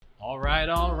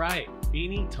All right.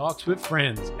 Feeney Talks with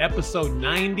Friends, episode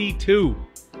 92.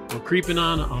 We're creeping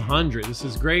on 100. This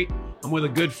is great. I'm with a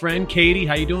good friend, Katie.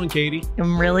 How you doing, Katie?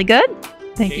 I'm really good.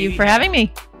 Thank you for having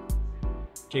me.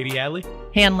 Katie Hadley?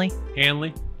 Hanley.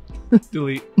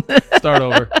 Delete. Start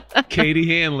over. Katie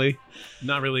Hanley.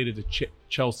 Not related to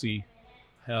Chelsea.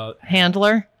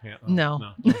 Handler?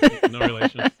 No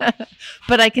relation.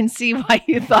 But I can see why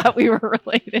you thought we were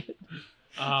related.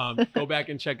 Go back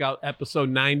and check out episode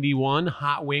 91,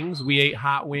 Hot Wings. We ate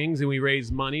hot wings and we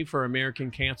raised money for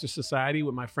American Cancer Society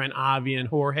with my friend Avi and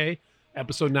Jorge.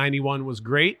 Episode 91 was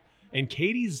great. And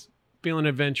Katie's feeling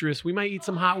adventurous. We might eat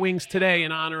some hot wings today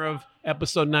in honor of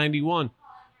episode 91.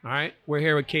 All right. We're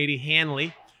here with Katie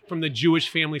Hanley from the Jewish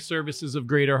Family Services of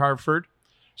Greater Hartford.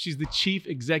 She's the Chief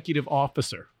Executive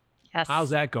Officer. Yes.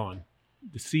 How's that going?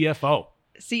 The CFO.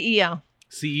 CEO.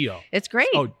 It's great.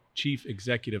 Oh, Chief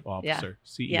Executive Officer.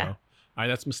 CEO. Yeah. All right,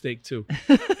 that's a mistake too.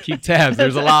 Keep tabs.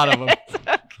 There's a lot of them.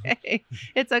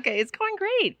 It's okay. It's going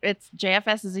great.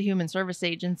 JFS is a human service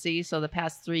agency, so the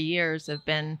past 3 years have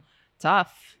been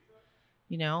tough,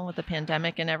 with the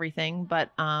pandemic and everything.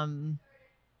 But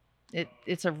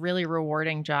it's a really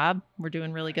rewarding job. We're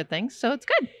doing really good things, so it's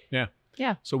good.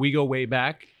 Yeah. So we go way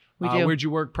back. We do. Where'd you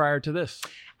work prior to this?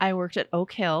 I worked at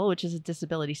Oak Hill, which is a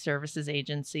disability services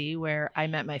agency where I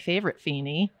met my favorite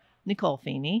Feeney, Nicole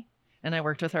Feeney, and I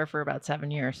worked with her for about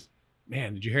 7 years.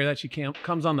 Man, did you hear that? She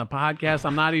comes on the podcast.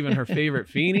 I'm not even her favorite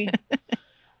Feeney,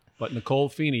 but Nicole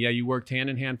Feeney. Yeah, you worked hand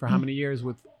in hand for how many years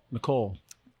with Nicole?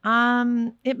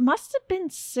 It must have been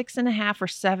 6.5 or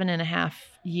 7.5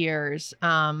 years.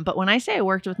 But when I say I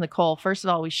worked with Nicole, first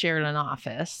of all, we shared an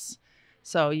office.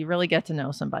 So you really get to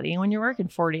know somebody. And when you're working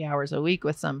 40 hours a week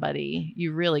with somebody,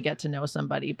 you really get to know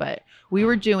somebody. But we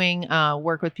were doing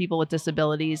work with people with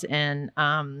disabilities and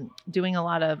doing a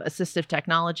lot of assistive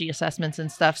technology assessments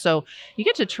and stuff. So you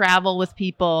get to travel with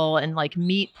people and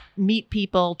meet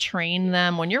people, train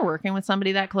them. When you're working with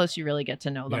somebody that close, you really get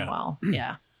to know them well.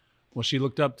 Yeah. Well, she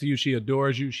looked up to you. She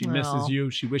adores you. She misses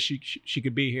you. She wishes she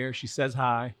could be here. She says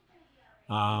hi.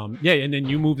 And then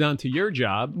you moved on to your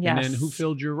job. Yes. And then who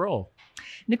filled your role?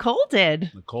 Nicole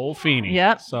did. Nicole Feeney.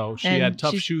 Yep. So she had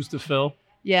tough shoes to fill.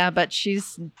 Yeah, but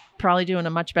she's probably doing a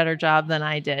much better job than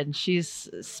I did. She's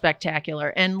spectacular.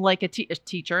 And like a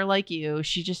teacher like you,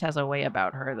 she just has a way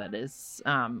about her that is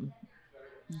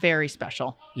very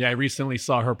special. Yeah, I recently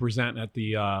saw her present at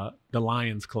the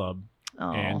Lions Club.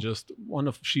 Oh. And just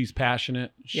she's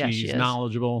passionate. She She's is.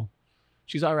 knowledgeable.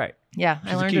 She's all right. Yeah,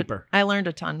 I learned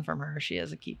a ton from her. She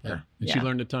is a keeper. Yeah. And she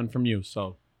learned a ton from you.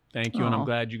 So thank you. And I'm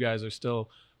glad you guys are still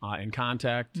in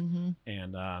contact. Mm-hmm.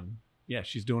 And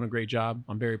she's doing a great job.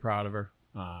 I'm very proud of her.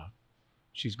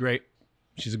 She's great.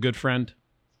 She's a good friend.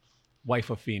 Wife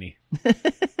of Feeney.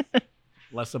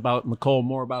 Less about Nicole,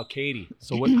 more about Katie.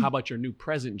 So how about your new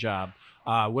present job?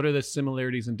 What are the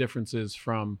similarities and differences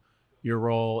from your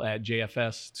role at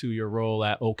JFS to your role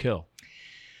at Oak Hill?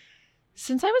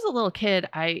 Since I was a little kid,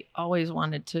 I always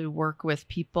wanted to work with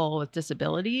people with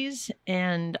disabilities.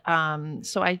 And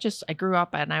so I grew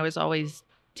up and I was always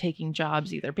taking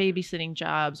jobs, either babysitting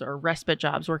jobs or respite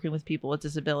jobs, working with people with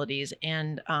disabilities.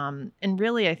 And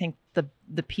really, I think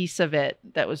the piece of it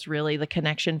that was really the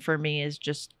connection for me is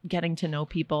just getting to know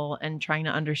people and trying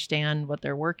to understand what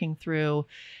they're working through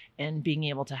and being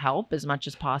able to help as much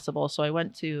as possible. So I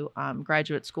went to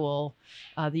graduate school,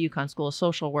 the UConn School of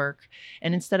Social Work.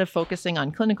 And instead of focusing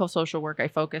on clinical social work, I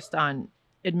focused on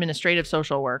administrative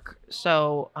social work.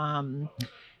 So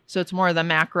it's more of the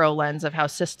macro lens of how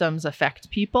systems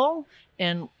affect people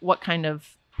and what kind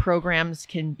of programs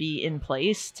can be in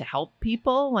place to help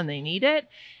people when they need it.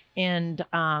 And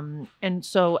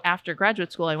so after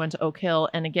graduate school, I went to Oak Hill.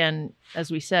 And again, as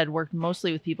we said, worked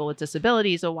mostly with people with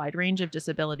disabilities, a wide range of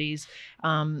disabilities.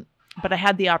 But I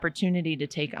had the opportunity to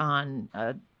take on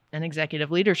an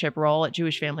executive leadership role at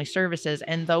Jewish Family Services.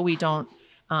 And though we don't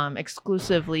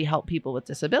exclusively help people with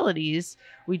disabilities,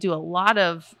 we do a lot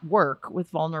of work with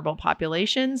vulnerable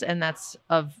populations. And that's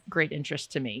of great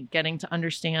interest to me, getting to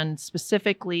understand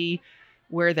specifically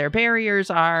where their barriers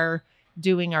are,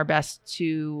 doing our best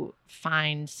to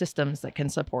find systems that can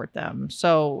support them.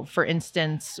 So for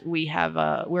instance, we're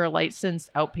a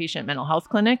licensed outpatient mental health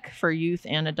clinic for youth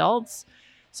and adults.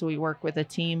 So we work with a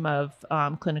team of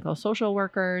clinical social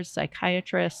workers,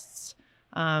 psychiatrists.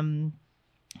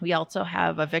 We also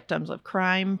have a victims of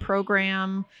crime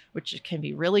program, which can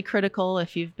be really critical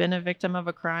if you've been a victim of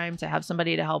a crime, to have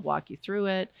somebody to help walk you through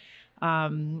it.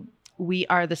 We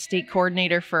are the state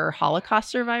coordinator for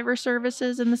Holocaust survivor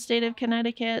services in the state of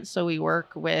Connecticut. So we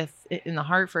work with, in the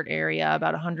Hartford area,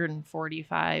 about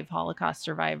 145 Holocaust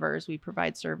survivors we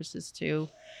provide services to.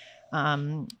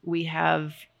 We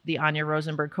have the Anya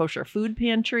Rosenberg Kosher Food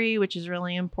Pantry, which is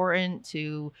really important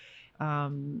to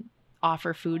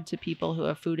offer food to people who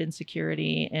have food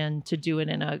insecurity and to do it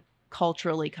in a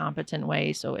culturally competent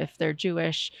way. So if they're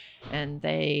Jewish and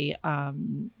they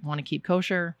want to keep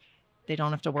kosher, they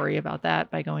don't have to worry about that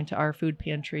by going to our food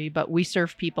pantry. But we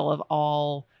serve people of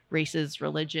all races,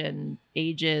 religion,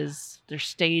 ages, their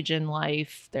stage in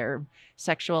life, their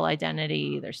sexual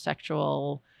identity, their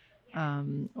sexual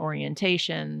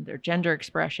orientation, their gender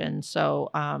expression. So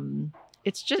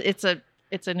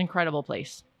it's an incredible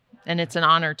place, and it's an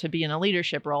honor to be in a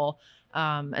leadership role,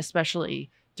 especially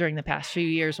during the past few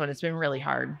years when it's been really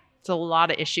hard. It's a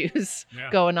lot of issues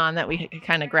going on that we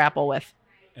kind of grapple with.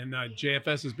 And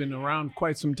JFS has been around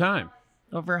quite some time.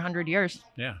 Over 100 years.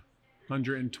 Yeah.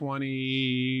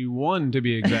 121 to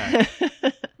be exact.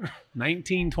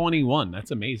 1921.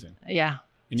 That's amazing. Yeah.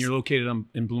 And you're located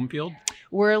in Bloomfield?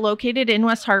 We're located in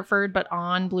West Hartford, but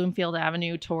on Bloomfield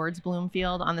Avenue towards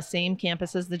Bloomfield, on the same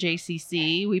campus as the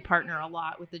JCC. We partner a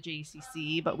lot with the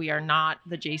JCC, but we are not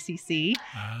the JCC.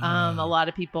 A lot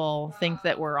of people think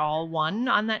that we're all one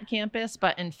on that campus,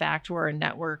 but in fact, we're a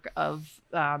network of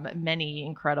many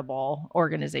incredible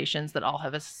organizations that all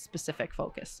have a specific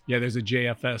focus. Yeah, there's a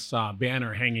JFS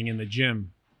banner hanging in the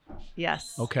gym.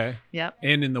 Yes. Okay. Yep.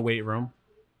 And in the weight room.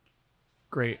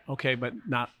 Great. Okay, but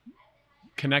not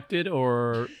connected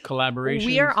or collaboration?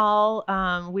 We are all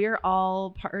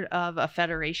part of a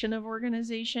federation of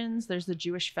organizations. There's the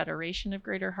Jewish Federation of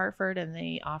Greater Hartford, and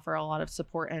they offer a lot of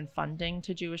support and funding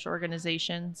to Jewish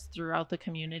organizations throughout the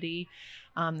community.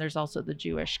 There's also the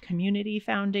Jewish Community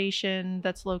Foundation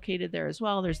that's located there as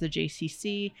well. There's the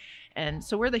JCC. And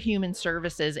so we're the human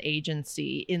services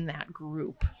agency in that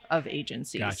group of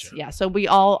agencies. Gotcha. Yeah. So we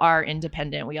all are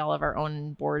independent. We all have our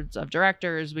own boards of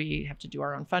directors. We have to do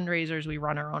our own fundraisers. We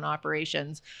run our own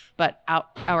operations. But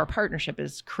our partnership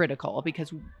is critical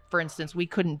because, for instance, we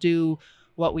couldn't do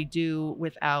what we do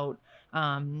without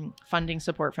funding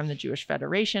support from the Jewish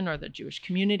Federation or the Jewish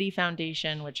Community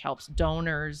Foundation, which helps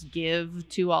donors give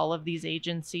to all of these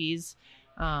agencies.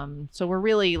 So we're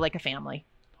really like a family.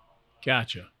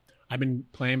 Gotcha. I've been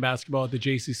playing basketball at the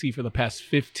JCC for the past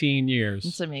 15 years.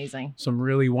 It's amazing. Some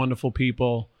really wonderful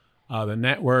people, the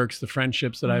networks, the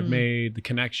friendships that I've made, the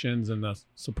connections, and the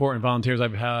support and volunteers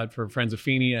I've had for Friends of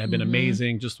Feeney have been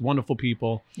amazing. Just wonderful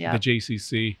people at the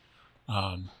JCC.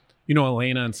 You know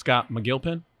Elena and Scott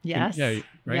McGilpin? Yes. Yeah,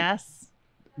 right? Yes.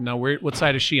 Now, what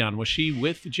side is she on? Was she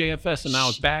with JFS and now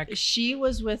it's back? She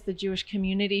was with the Jewish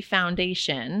Community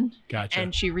Foundation. Gotcha.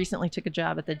 And she recently took a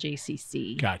job at the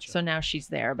JCC. Gotcha. So now she's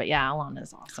there. But yeah,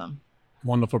 Alana's awesome.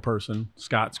 Wonderful person.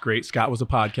 Scott's great. Scott was a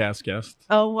podcast guest.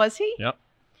 Oh, was he? Yep.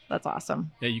 That's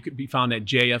awesome. Yeah, you could be found at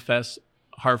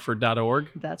jfshartford.org.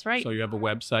 That's right. So you have a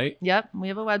website. Yep, we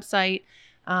have a website.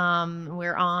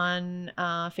 We're on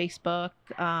Facebook.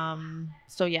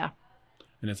 So yeah.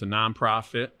 And it's a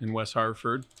nonprofit in West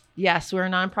Hartford. Yes, we're a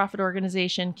nonprofit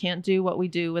organization. Can't do what we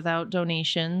do without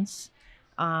donations.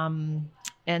 And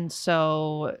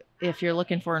so if you're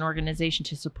looking for an organization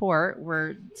to support,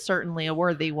 we're certainly a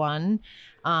worthy one.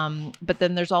 But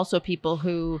then there's also people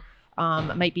who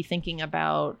might be thinking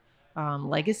about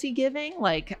legacy giving.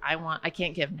 Like I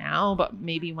can't give now, but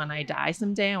maybe when I die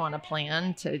someday, I want to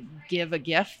plan to give a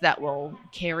gift that will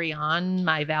carry on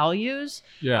my values.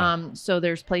 Yeah. So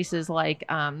there's places like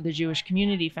the Jewish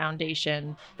Community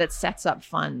Foundation that sets up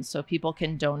funds so people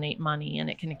can donate money and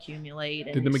it can accumulate.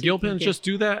 Did the McGilpins just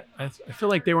do that? I feel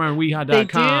like they were on weha.com they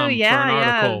do, for an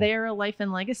article. They're a life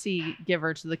and legacy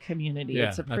giver to the community. Yeah,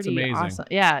 it's a that's pretty amazing. awesome.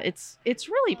 Yeah, it's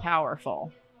really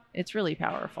powerful. It's really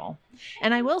powerful.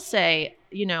 And I will say,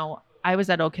 I was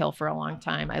at Oak Hill for a long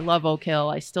time. I love Oak Hill.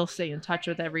 I still stay in touch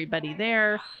with everybody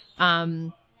there.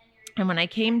 And when I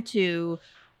came to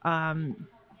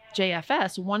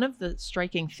JFS, one of the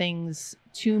striking things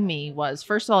to me was,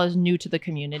 first of all, I was new to the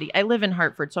community. I live in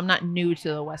Hartford, so I'm not new to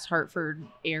the West Hartford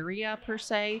area per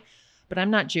se, but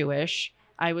I'm not Jewish.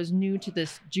 I was new to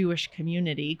this Jewish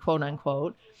community, quote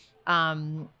unquote.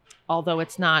 Although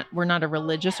we're not a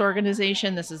religious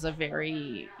organization. This is a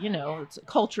very,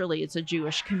 culturally, it's a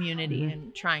Jewish community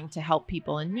and trying to help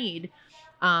people in need.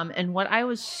 And what I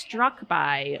was struck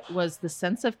by was the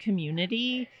sense of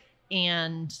community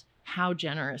and how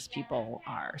generous people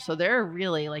are. So there are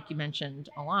really, like you mentioned,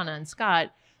 Alana and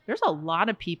Scott, there's a lot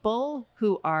of people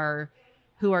who are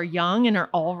young and are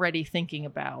already thinking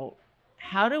about,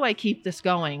 how do I keep this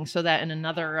going so that in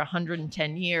another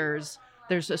 110 years,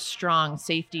 there's a strong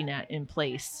safety net in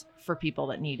place for people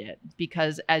that need it.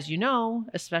 Because as you know,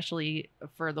 especially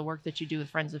for the work that you do with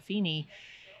Friends of Feeney,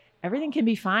 everything can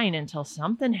be fine until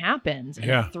something happens and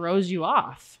it throws you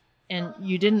off. and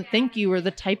you didn't think you were the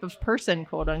type of person,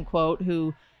 quote unquote,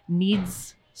 who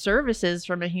needs services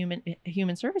from a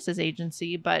human services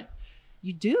agency, but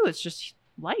you do. It's just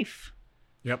life.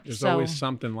 Yep. There's always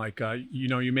something like,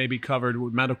 you may be covered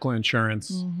with medical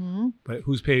insurance, but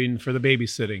who's paying for the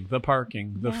babysitting, the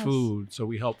parking, the food? So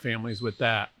we help families with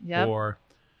that. Yep. Or,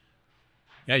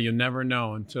 you'll never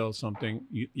know until something,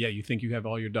 you think you have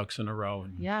all your ducks in a row.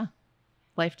 And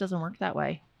life doesn't work that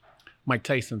way. Mike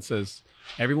Tyson says,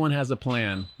 everyone has a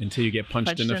plan until you get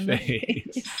punched in the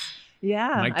face.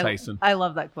 Yeah. Mike Tyson. I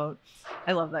love that quote.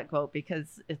 I love that quote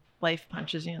because life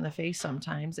punches you in the face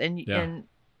sometimes. And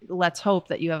let's hope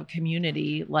that you have a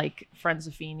community like Friends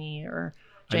of Feeney or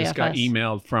JFS. I just got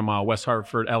emailed from West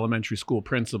Hartford Elementary School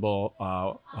principal.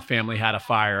 A family had a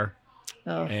fire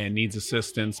and needs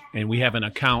assistance. And we have an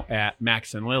account at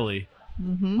Max and Lily.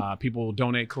 People will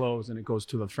donate clothes and it goes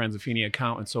to the Friends of Feeney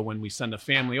account. And so when we send a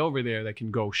family over there, they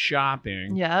can go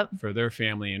shopping for their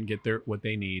family and get what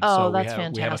they need. Oh, so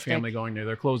that's we have a family going there.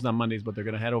 They're closed on Mondays, but they're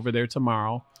going to head over there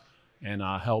tomorrow and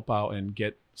help out and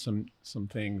get some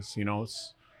things,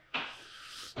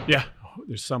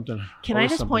 there's something. Can I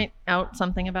just point out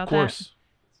something about that? Of course.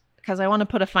 Because I want to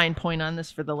put a fine point on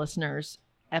this for the listeners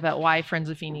about why Friends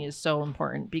of Feeney is so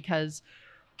important. Because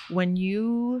when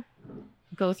you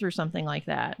go through something like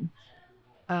that,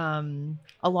 a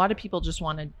lot of people just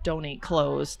want to donate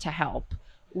clothes to help,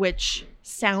 which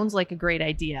sounds like a great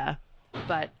idea,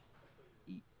 but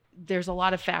there's a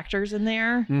lot of factors in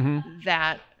there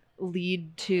that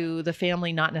lead to the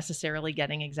family not necessarily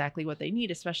getting exactly what they need,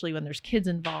 especially when there's kids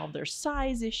involved. There's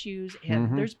size issues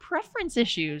and there's preference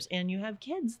issues, and you have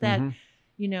kids that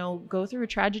go through a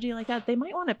tragedy like that. They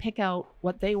might want to pick out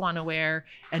what they want to wear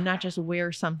and not just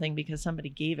wear something because somebody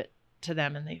gave it to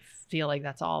them and they feel like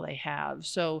that's all they have.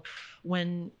 So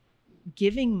when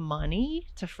giving money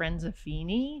to Friends of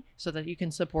Feeney so that you can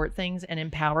support things and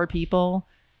empower people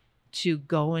to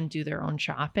go and do their own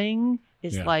shopping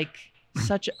is like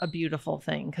such a beautiful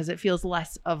thing, because it feels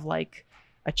less of like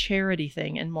a charity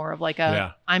thing and more of like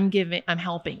I'm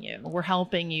helping you. We're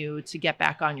helping you to get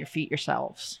back on your feet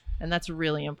yourselves. And that's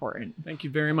really important. Thank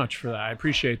you very much for that. I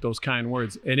appreciate those kind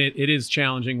words. And it is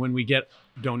challenging when we get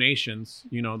donations.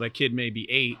 That kid may be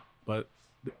 8, but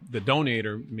the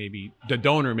donor may be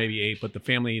 8, but the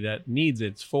family that needs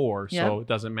it's 4. So it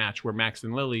doesn't match where Max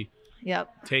and Lily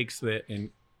takes it and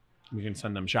we can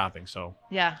send them shopping. So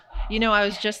I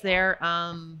was just there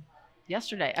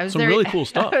yesterday. I was Some really cool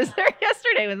stuff. I was there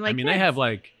yesterday with my kids. They have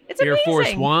it's Air amazing.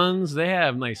 Force Ones. They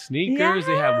have nice sneakers.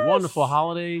 They have wonderful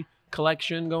holiday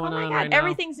collection going on right now.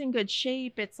 Everything's in good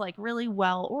shape. It's like really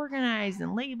well organized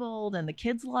and labeled, and the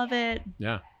kids love it.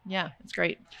 Yeah, it's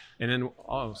great. And then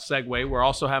segue, we're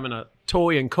also having a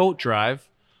toy and coat drive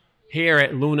here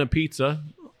at Luna Pizza.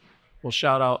 We'll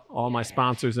shout out all my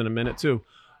sponsors in a minute too.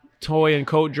 Toy and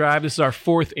coat drive. This is our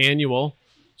 4th annual.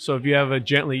 So if you have a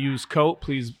gently used coat,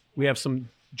 please, we have some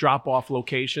drop off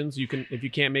locations. You can, if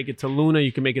you can't make it to Luna,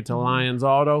 you can make it to Lions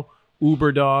Auto,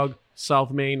 Uber Dog,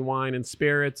 South Main Wine and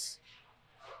Spirits,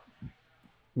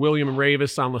 William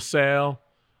Ravis on LaSalle,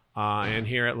 and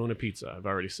here at Luna Pizza, I've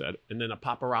already said. And then a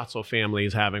Paparazzo family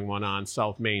is having one on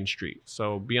South Main Street.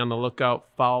 So be on the lookout.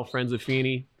 Follow Friends of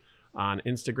Feeney on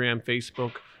Instagram,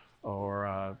 Facebook,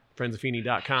 or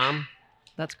friendsoffeeney.com.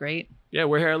 That's great. Yeah,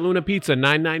 we're here at Luna Pizza,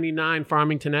 $9.99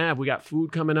 Farmington Ave. We got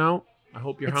food coming out. I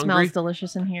hope you're hungry. It smells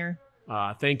delicious in here.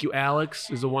 Thank you, Alex,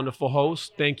 is a wonderful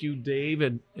host. Thank you, Dave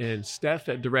and Steph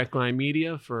at Direct Line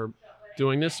Media for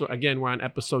doing this. So again, we're on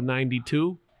episode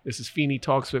 92. This is Feeney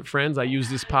Talks with Friends. I use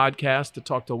this podcast to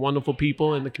talk to wonderful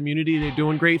people in the community. They're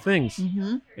doing great things.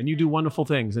 And you do wonderful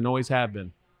things and always have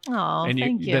been. Oh,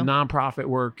 thank you. The nonprofit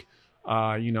work,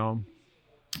 it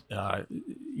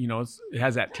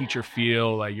has that teacher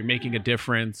feel, like you're making a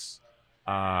difference.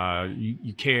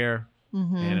 You care,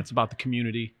 and it's about the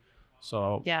community.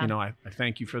 So, I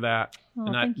thank you for that. Oh,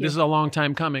 and this is a long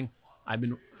time coming. I've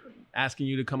been asking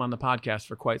you to come on the podcast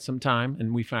for quite some time,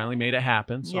 and we finally made it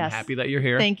happen. So I'm happy that you're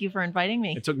here. Thank you for inviting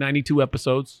me. It took 92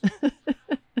 episodes.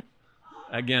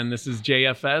 Again, this is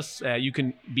JFS. You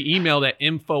can be emailed at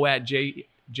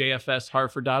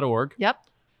info@jfshartford.org. Yep.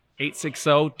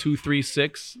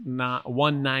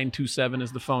 860-236-1927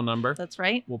 is the phone number. That's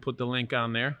right. We'll put the link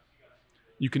on there.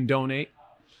 You can donate.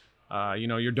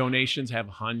 Your donations have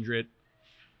 $100.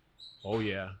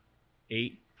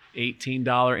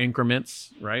 $18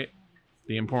 increments, right?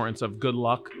 The importance of good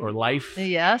luck or life.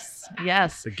 Yes.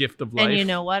 The gift of life. And you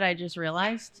know what? I just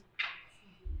realized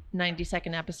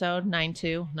 92nd episode, 9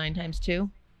 times 2.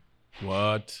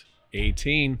 What?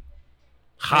 18.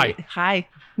 Hi.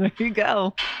 There you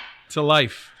go. To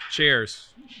life. Cheers.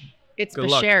 It's Good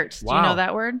luck. beschert. Do you Wow. know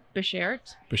that word?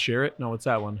 Beschert? Bashir? No, what's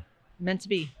that one? Meant to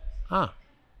be. Huh.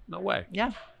 No way.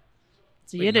 Yeah.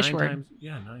 It's a Wait, Yiddish 9 word. Times,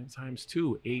 9 times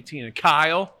 2, 18. And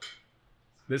Kyle.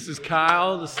 This is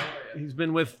Kyle. He's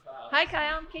been with Hi,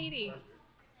 Kyle. I'm Katie.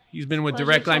 Direct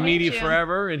Pleasure to Line meet Media you.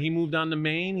 forever, and he moved on to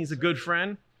Maine. He's a good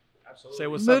friend. Absolutely. Say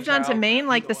what's Moved up, on to Kyle. Maine,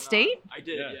 like the state? I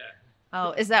did, yeah.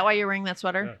 Oh, is that why you're wearing that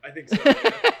sweater? I think so.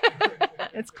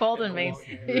 It's cold in Maine.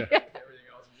 Yeah. Everything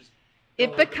else, I'm just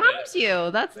It becomes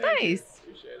you. That's nice.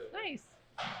 appreciate it. Nice.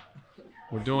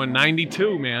 We're doing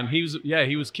 92, man. He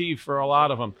was key for a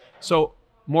lot of them. So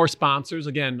more sponsors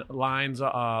again: Lines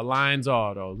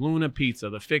Auto, Luna Pizza,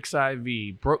 the Fix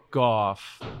IV, Brook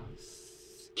Golf,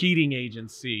 Keating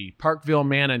Agency, Parkville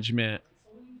Management,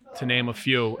 to name a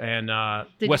few. And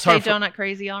Did West you say Hartford Donut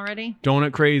Crazy already?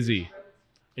 Donut Crazy.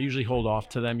 I usually hold off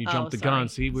to them. You Oh, jump the sorry. gun.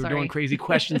 See, we're Sorry. doing crazy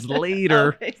questions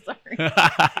later. Okay,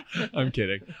 sorry. I'm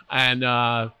kidding.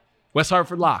 And West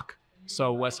Hartford Lock.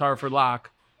 So West Hartford Lock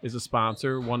is a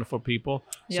sponsor. Wonderful people.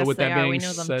 Yes, so with they that are. being We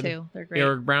know them said, too. They're great.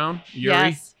 Eric Brown, Yuri.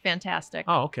 Yes, fantastic.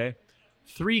 Oh, okay.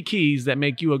 3 keys that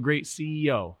make you a great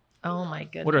CEO. Oh my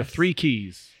goodness. What are 3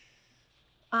 keys?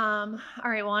 All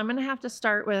right. Well, I'm gonna have to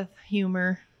start with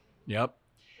humor. Yep.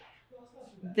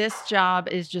 This job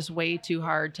is just way too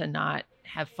hard to not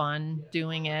have fun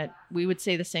doing it. We would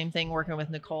say the same thing working with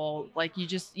Nicole. Like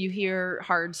you hear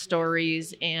hard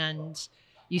stories and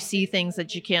you see things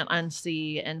that you can't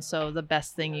unsee. And so the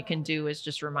best thing you can do is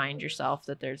just remind yourself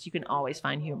that you can always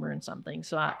find humor in something.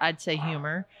 So I'd say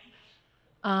humor.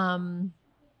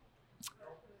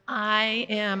 I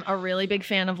am a really big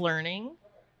fan of learning.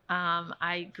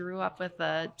 I grew up with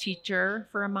a teacher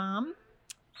for a mom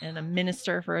and a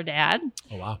minister for a dad.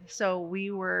 Oh, wow. So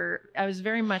I was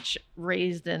very much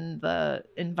raised in the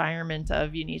environment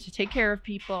of you need to take care of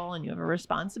people and you have a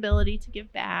responsibility to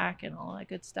give back and all that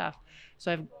good stuff.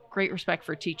 So I have great respect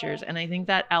for teachers. And I think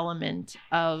that element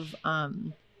of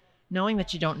knowing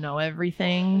that you don't know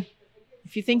everything,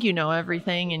 if you think you know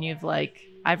everything and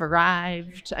I've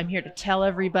arrived, I'm here to tell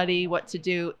everybody what to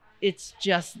do. It's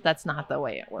just, that's not the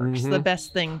way it works. Mhm.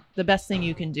 The best thing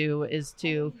you can do is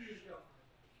to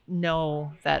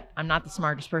know that I'm not the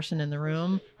smartest person in the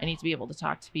room. I need to be able to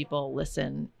talk to people,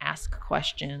 listen, ask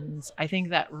questions. I think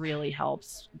that really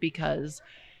helps because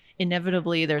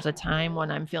inevitably there's a time when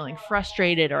I'm feeling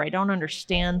frustrated or I don't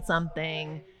understand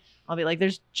something. I'll be like,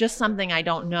 there's just something I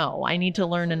don't know. I need to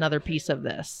learn another piece of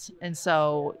this. And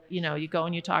so, you go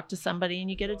and you talk to somebody and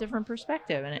you get a different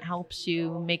perspective and it helps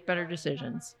you make better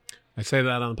decisions. I say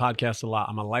that on the podcast a lot.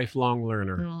 I'm a lifelong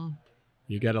learner. Mm,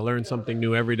 You got to learn something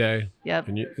new every day. yep.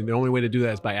 And the only way to do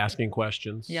that is by asking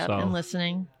questions. Yep. So, And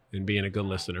listening. and being a good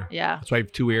listener. Yeah. That's why I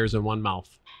have 2 ears and 1 mouth.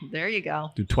 There you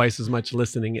go. Do twice as much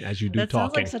listening as you do That sounds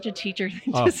talking. like such a teacher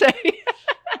thing Oh. to say.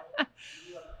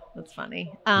 That's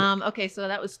funny. Okay, so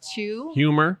that was 2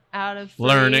 Humor, out of 3.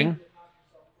 learning.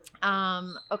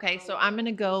 Okay, so I'm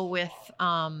gonna go with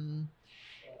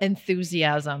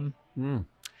enthusiasm. Mm.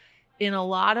 In a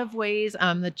lot of ways,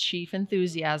 I'm the chief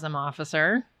enthusiasm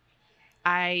officer.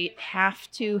 I have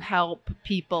to help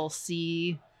people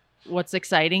see what's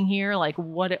exciting here. Like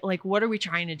what are we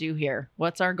trying to do here?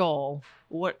 What's our goal?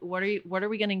 What are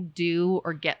we gonna do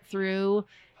or get through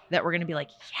that we're gonna be like,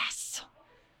 yes?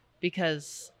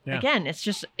 Because again,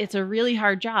 it's a really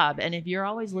hard job. And if you're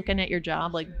always looking at your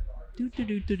job like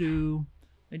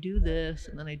I do this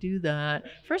and then I do that.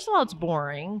 First of all, it's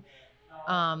boring.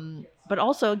 But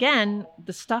also, again,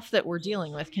 the stuff that we're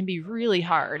dealing with can be really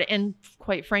hard and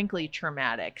quite frankly,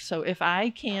 traumatic. So if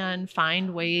I can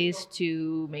find ways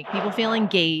to make people feel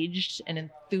engaged and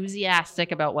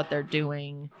enthusiastic about what they're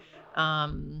doing,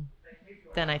 then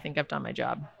I think I've done my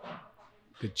job.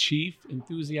 The chief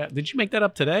enthusiasm. Did you make that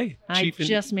up today? I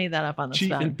just made that up on the Chief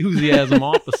spot. enthusiasm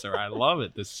officer. I love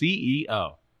it. The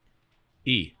CEO.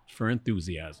 E for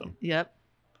enthusiasm. Yep.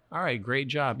 All right, great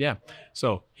job. Yeah.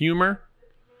 So humor,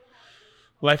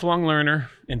 lifelong learner,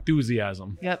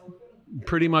 enthusiasm. Yep.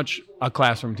 Pretty much a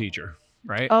classroom teacher,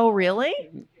 right? Oh, really?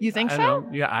 You think I so? know.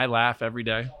 Yeah, I laugh every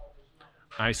day.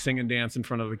 I sing and dance in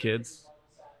front of the kids.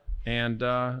 And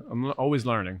I'm always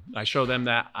learning. I show them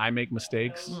that I make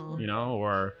mistakes,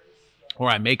 or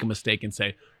I make a mistake and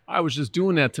say, I was just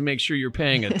doing that to make sure you're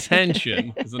paying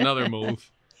attention is another move.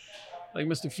 Like,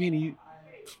 Mr. Feeney,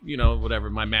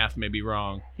 whatever, my math may be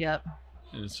wrong. Yep.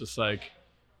 And it's just like,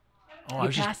 You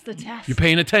passed the test. You're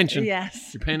paying attention.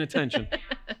 Yes. You're paying attention.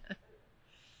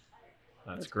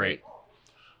 That's great.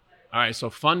 All right, so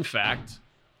fun fact.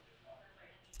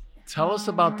 Tell us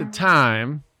about the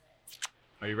time.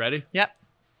 Are you ready? Yep.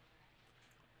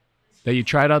 That you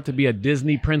tried out to be a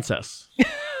Disney princess.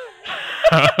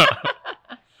 I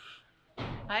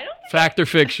don't think Fact or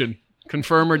fiction?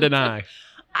 Confirm or deny?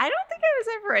 I don't think I was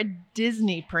ever a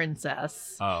Disney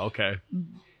princess, Oh, okay.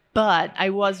 but I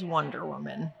was Wonder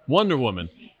Woman. Wonder Woman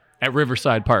at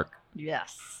Riverside Park.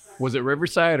 Yes. Was it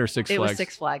Riverside or Six It Flags? was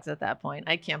Six Flags at that point.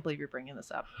 I can't believe you're bringing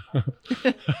this up.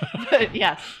 But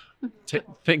yes.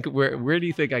 Think where do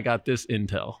you think I got this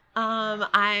intel?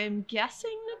 I'm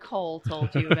guessing Nicole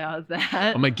told you about that.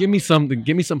 I'm like, give me something.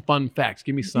 Give me some fun facts.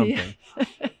 Give me something. Yeah.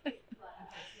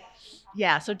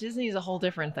 Yeah, so Disney is a whole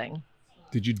different thing.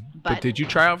 Did you? But- Did you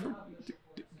try out?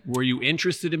 Were you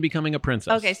interested in becoming a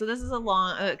princess? Okay, so this is a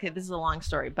long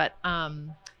story, but I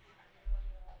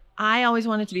always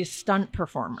wanted to be a stunt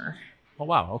performer. Oh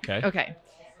wow. Okay. Okay.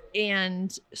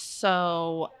 And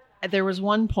so there was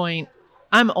one point,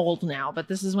 I'm old now, but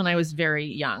this is when I was very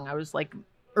young. I was like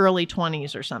early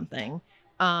 20s or something.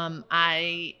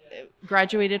 I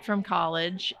graduated from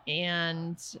college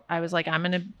and I was like, I'm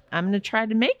going to try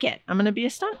to make it. I'm going to be a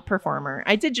stunt performer.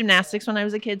 I did gymnastics when I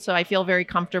was a kid, so I feel very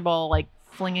comfortable like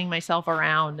flinging myself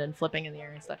around and flipping in the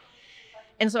air and stuff.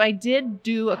 And so I did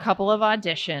do a couple of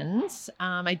auditions.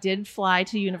 I did fly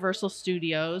to Universal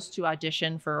Studios to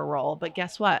audition for a role, but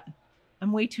guess what?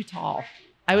 I'm way too tall.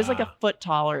 I was like a foot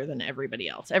taller than everybody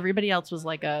else. Everybody else was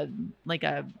like a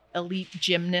elite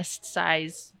gymnast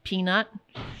size peanut.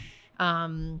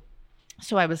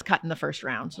 So I was cut in the first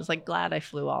round. So I was like glad I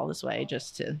flew all this way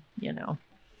just to,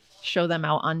 show them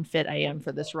how unfit I am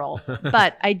for this role.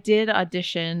 But I did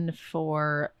audition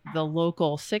for the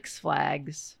local Six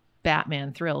Flags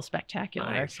Batman Thrill Spectacular.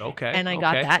 Nice. Okay. And I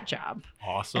got that job.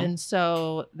 Awesome. And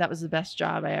so that was the best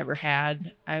job I ever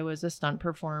had. I was a stunt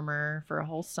performer for a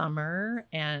whole summer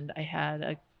and I had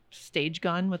a stage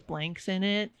gun with blanks in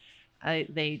it.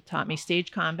 They taught me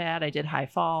stage combat. I did high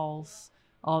falls,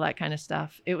 all that kind of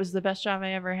stuff. It was the best job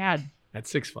I ever had. At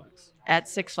Six Flags. At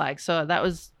Six Flags. So that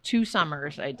was 2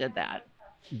 summers I did that.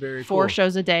 Very 4 cool.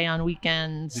 shows a day on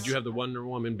weekends. Did you have the Wonder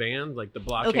Woman band, like the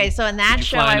blocking? Okay, so in that Did you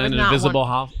show fly in I was an not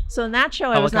invisible So in that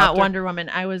show I was not helicopter? Wonder Woman.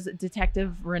 I was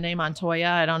Detective Renee Montoya.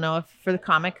 I don't know if for the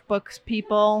comic books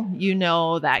people, you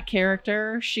know that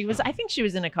character. I think she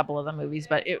was in a couple of the movies,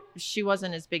 but she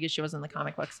wasn't as big as she was in the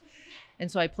comic books.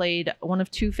 And so I played one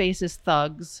of Two-Face's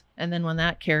thugs. And then when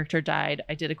that character died,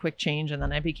 I did a quick change and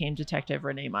then I became Detective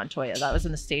Renee Montoya. That was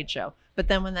in the stage show. But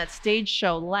then when that stage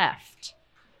show left,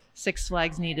 Six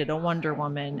Flags needed a Wonder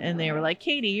Woman. And they were like,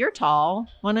 Katie, you're tall.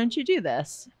 Why don't you do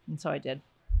this? And so I did.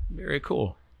 Very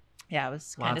cool. Yeah, it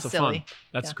was kind Lots of of silly. fun.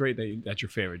 That's Yeah. great that's your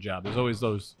favorite job. There's always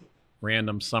those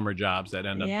random summer jobs that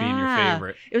end up being your Yeah.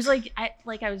 favorite. It was like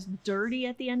I was dirty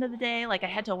at the end of the day. Like I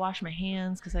had to wash my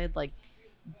hands because I had like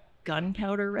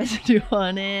gunpowder residue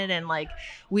on it, and like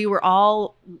we were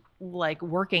all like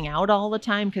working out all the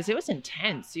time because it was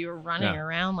intense. You were running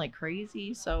around like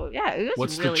crazy. So yeah, it was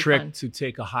What's really the trick fun. to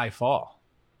take a high fall?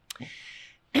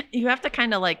 You have to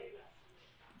kind of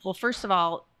well, first of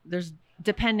all,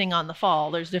 depending on the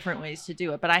fall, there's different ways to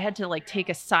do it. But I had to like take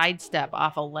a side step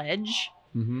off a ledge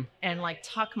and like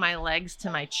tuck my legs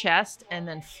to my chest and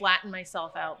then flatten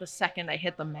myself out the second I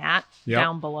hit the mat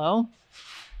down below.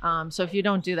 So if you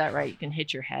don't do that right, you can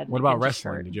hit your head. What about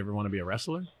wrestling? Did you ever want to be a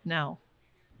wrestler? No.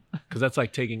 Because that's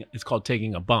like it's called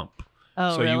taking a bump.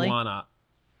 Oh, so really? you want to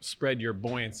spread your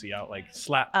buoyancy out, like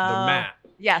slap the mat.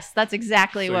 Yes, that's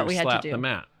exactly So what you we had to slap do. the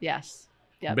mat. Yes. I'm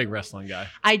Yep. a big wrestling guy.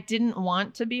 I didn't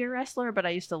want to be a wrestler, but I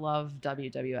used to love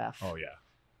WWF. Oh yeah.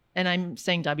 And I'm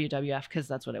saying WWF because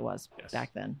that's what it was Yes.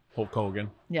 back then. Hulk Hogan.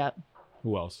 Yeah.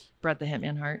 Who else? Bret the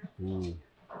Hitman Hart. Ooh,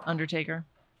 Undertaker.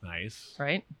 nice.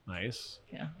 Right? Nice.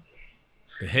 Yeah.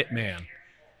 The Hitman.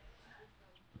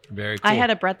 Very cool. I had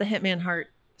a Bret the Hitman Hart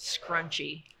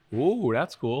scrunchie. Ooh,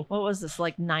 that's cool. What was this,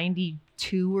 like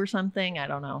 92 or something? I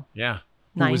don't know. Yeah.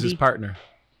 Who was his 90. partner?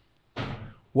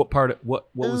 What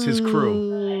was his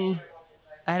crew? Ooh,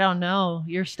 I don't know.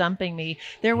 You're stumping me.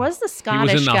 There was the He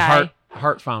Scottish was in the guy.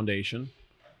 Heart Foundation.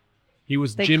 He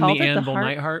was They Jim called the it the Anvil Heart-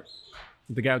 Neidhart,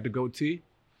 the guy with the goatee,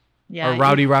 Yeah. or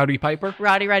Rowdy Piper.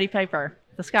 Roddy Piper,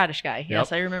 the Scottish guy.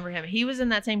 Yes, Yep. I remember him. He was in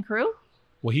that same crew.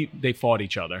 Well, they fought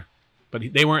each other, but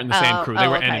they weren't in the same crew. They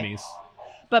were okay. enemies.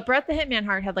 But Bret the Hitman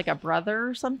Hart had like a brother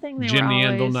or something. They Jim were the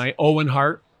Anvil always... Knight, Owen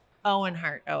Hart. Owen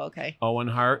Hart. Oh, okay. Owen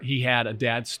Hart. He had a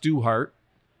dad, Stu Hart.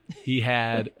 He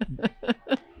had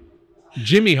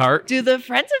Jimmy Hart. Do the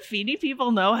Friends of Feeney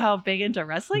people know how big into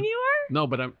wrestling you are? No,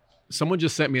 but someone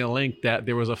just sent me a link that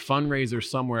there was a fundraiser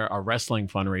somewhere, a wrestling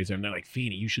fundraiser, and they're like,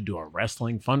 Feeney, you should do a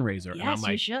wrestling fundraiser. And I'm Yes, you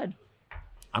like, should.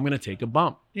 I'm gonna take a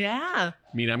bump. Yeah.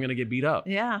 I mean, I'm gonna get beat up.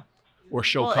 Yeah. Or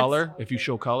show Well, color. If you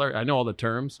show color, I know all the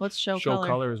terms. What's show Show color?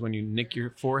 color is when you nick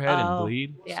your forehead and Oh,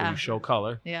 bleed. So yeah. you show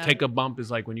color. Yeah. Take a bump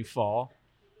is like when you fall.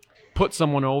 put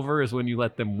someone over is when you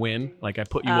let them win. Like I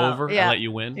put you over, yeah. I let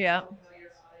you win. Yeah.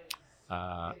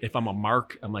 If I'm a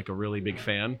mark, I'm like a really big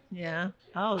fan. Yeah.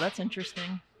 Oh, that's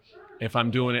interesting. If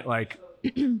I'm doing it like,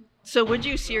 So would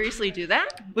you seriously do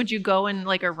that? Would you go in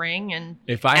like a ring and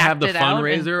if I have the act it out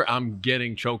fundraiser, I'm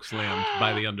getting choke slammed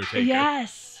by the Undertaker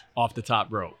Yes. off the top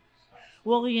rope.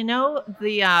 Well, the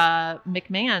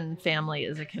McMahon family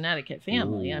is a Connecticut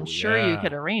family. Ooh, I'm sure you yeah.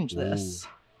 could arrange this.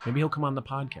 Maybe he'll come on the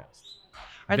podcast.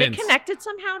 Are Vince. they connected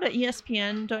somehow to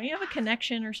ESPN? Don't you have a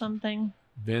connection or something?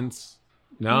 Vince?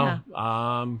 No,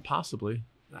 possibly.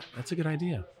 That's a good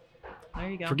idea. There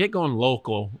you go. Forget going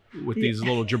local with these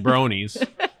little jabronis.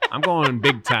 I'm going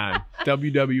big time.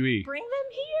 WWE. Bring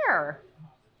them here.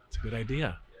 That's a good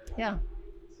idea. Yeah.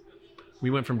 We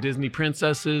went from Disney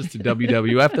princesses to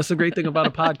WWF. That's the great thing about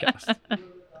a podcast.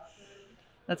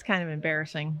 That's kind of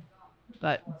embarrassing,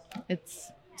 but it's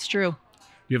true.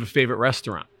 You have a favorite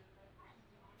restaurant?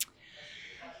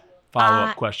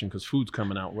 Follow-up question, because food's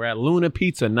coming out. We're at Luna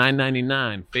Pizza,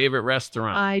 $9.99. Favorite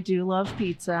restaurant? I do love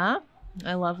pizza.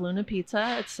 I love Luna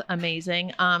Pizza. It's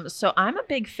amazing. So I'm a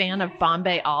big fan of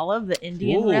Bombay Olive, the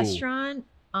Indian Ooh. restaurant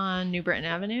on New Britain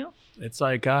Avenue. It's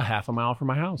like half a mile from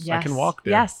my house. I Yes. can walk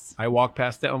there. Yes. I walk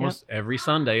past it almost every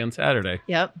Sunday and Saturday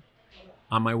Yep.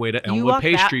 on my way to You Elmwood walk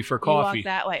Pastry for You coffee. walk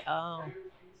that way. Oh.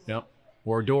 Yep.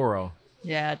 Or Doro.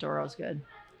 Yeah, Doro's good.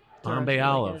 Doro's Bombay really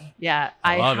Olive. good. Yeah,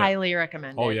 I I love it. highly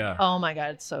recommend it. Oh, yeah. Oh my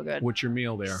God, it's so good. What's your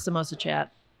meal there? Samosa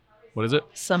chat. What is it?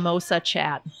 Samosa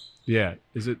chat. Yeah.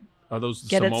 Is it? Are those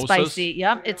Get samosas? it spicy.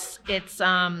 Yep.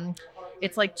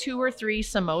 It's like 2 or 3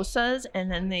 samosas, and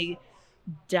then they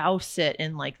douse it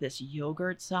in like this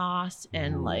yogurt sauce,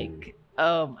 and Ooh. like,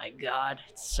 oh my God,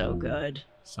 it's so Ooh. good.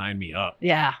 Sign me up.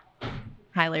 Yeah,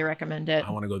 highly recommend it.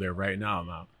 I want to go there right now. I'm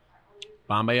out.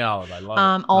 Bombay Olive. I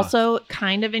love it. Also,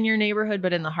 kind of in your neighborhood,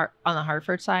 but on the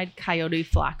Hartford side, Coyote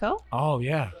Flaco. Oh,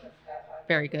 yeah.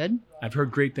 Very good. I've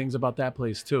heard great things about that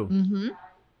place, too. Mm-hmm.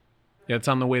 Yeah, it's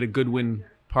on the way to Goodwin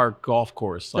Park Golf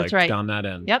Course, like That's right. down that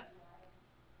end. Yep.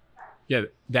 Yeah,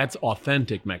 that's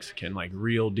authentic Mexican, like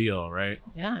real deal, right?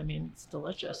 Yeah, I mean, it's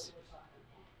delicious.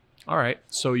 All right,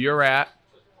 so you're at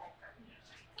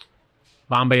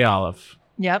Bombay Olive,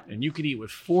 Yep. and you could eat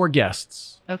with 4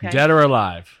 guests, Okay. dead or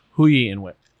alive. Who you eating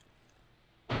with?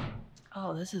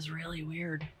 Oh, this is really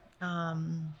weird.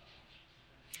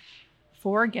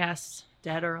 4 guests,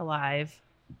 dead or alive.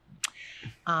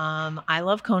 I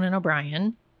love Conan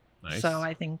O'Brien. Nice. So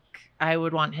I think I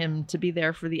would want him to be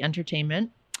there for the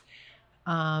entertainment.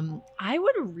 I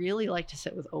would really like to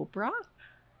sit with Oprah.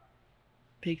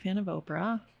 Big fan of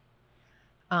Oprah.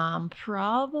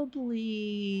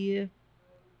 Probably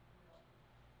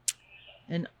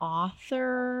an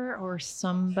author or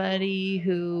somebody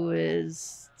who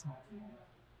is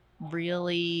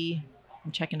really...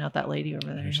 I'm checking out that lady over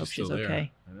there. I hope she's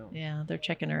okay. I know. Yeah, they're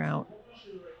checking her out.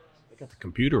 They got the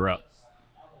computer up.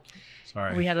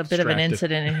 Sorry. We had a bit of an Distracted.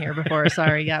 incident in here before.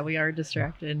 Sorry. Yeah, we are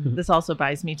distracted. This also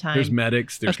buys me time. There's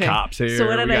medics. There's Okay. cops here. So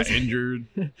what did we I got say? injured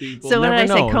people. So what did I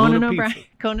Never say? know. Conan Luna O'Brien, Pizza.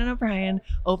 Conan O'Brien,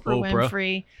 Oprah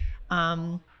Oprah.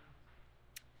 Winfrey.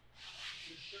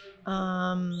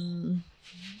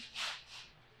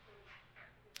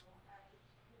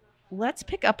 Let's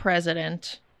pick a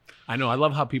president. I know. I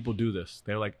love how people do this.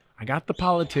 They're like, I got the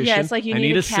politician. Yeah, it's like you I need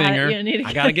need a a singer. you need a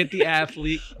I got to get the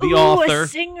athlete, the Ooh, author. a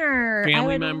singer. I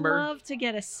family would member. love to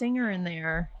get a singer in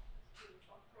there.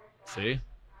 See?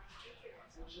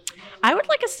 I would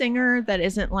like a singer that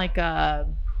isn't like a.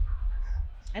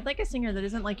 I'd like a singer that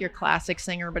isn't like your classic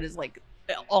singer, but is like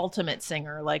the ultimate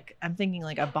singer. Like I'm thinking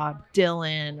like a Bob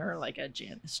Dylan or like a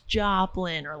Janis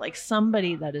Joplin or like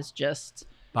somebody that is just.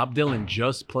 Bob Dylan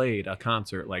just played a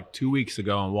concert like 2 weeks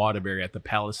ago in Waterbury at the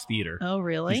Palace Theater. Oh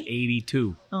really? He's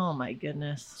 82. Oh my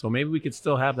goodness. So maybe we could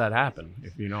still have that happen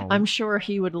if you know. I'm sure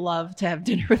he would love to have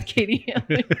dinner with Katie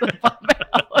Hanley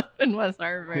in West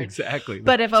Hartford. Exactly.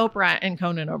 But if Oprah and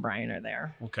Conan O'Brien are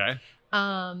there. Okay.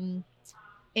 And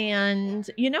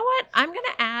you know what? I'm going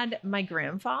to add my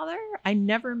grandfather. I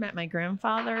never met my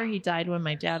grandfather. He died when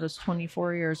my dad was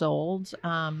 24 years old.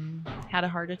 Had a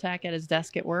heart attack at his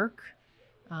desk at work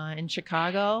in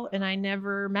Chicago, and I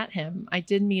never met him. I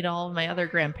did meet all of my other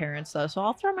grandparents, though, so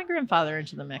I'll throw my grandfather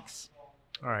into the mix.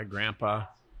 All right, Grandpa,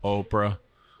 Oprah,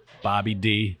 Bobby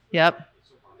D. Yep.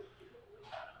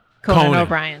 Conan Conan.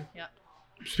 O'Brien. Yep.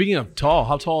 Speaking of tall,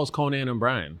 how tall is Conan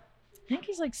O'Brien? I think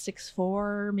he's like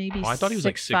 6'4", maybe Oh, I thought he was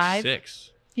like 6'5".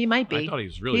 6'6". He might be. I thought he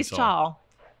was really He's tall. tall.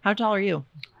 How tall are you?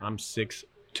 I'm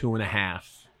 6'2.5".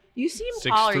 You seem 6'3".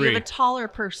 taller. You have a taller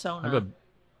persona.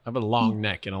 I have a long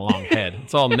neck and a long head.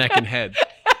 It's all neck and head.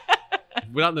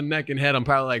 without the neck and head, I'm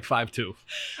probably like 5'2".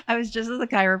 I was just at the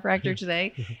chiropractor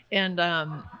today and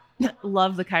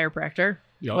love the chiropractor,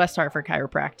 Yep. West Hartford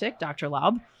Chiropractic, Dr.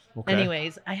 Laub. Okay.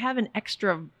 Anyways, I have an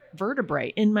extra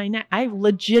vertebrae in my neck. I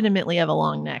legitimately have a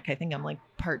long neck. I think I'm like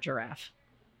part giraffe.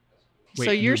 Wait,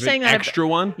 so you you're have an saying that extra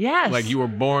one? Yes. Like you were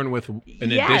born with an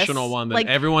Yes, additional one than like-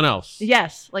 everyone else.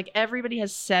 Yes, like everybody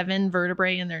has 7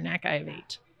 vertebrae in their neck. I have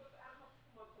 8.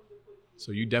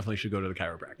 So you definitely should go to the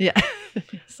chiropractor. Yeah.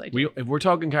 Yes, I do. If we're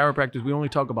talking chiropractors, we only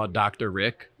talk about Dr.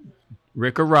 Rick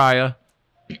Araya.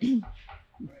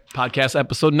 Podcast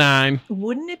episode 9.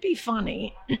 Wouldn't it be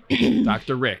funny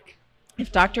Dr. Rick.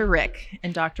 if Dr. Rick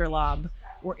and Dr. Lob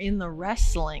were in the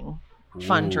wrestling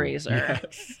fundraiser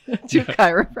to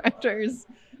chiropractors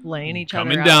laying each other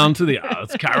Coming out? down to the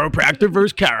it's chiropractor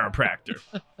versus chiropractor.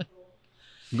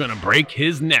 I'm gonna break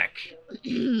his neck.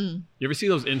 You ever see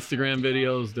those Instagram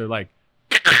videos? They're like,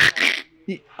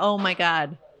 Oh my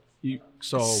God.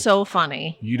 So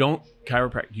funny. you don't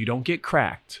you don't get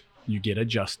cracked, you get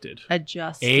adjusted.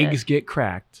 Adjusted. Eggs get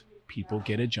cracked, people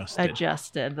get adjusted.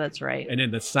 Adjusted. That's right. And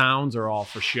then the sounds are all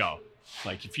for show.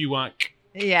 Like if you want,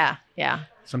 Yeah. Yeah.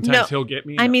 sometimes No, he'll get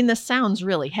me. I mean, the sounds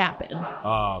really happen.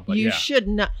 But You yeah. should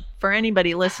not, for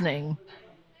anybody listening,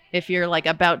 if you're like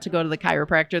about to go to the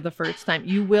chiropractor the first time,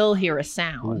 you will hear a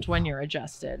sound when you're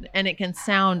adjusted. And it can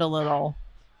sound a little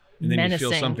And then menacing.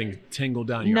 you feel something tingle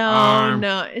down your No, arm.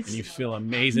 no, And it's you feel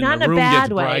amazing. not the in a room bad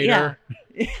gets way. brighter.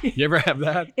 Yeah. You ever have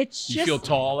that? It's You just feel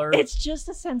taller. it's just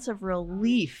a sense of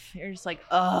relief. You're just like,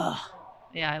 ugh.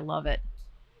 Yeah, I love it.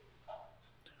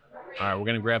 All right, we're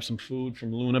gonna grab some food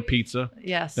from Luna Pizza.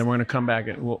 Yes. Then we're gonna come back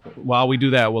and while we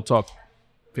do that, we'll talk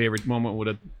favorite moment with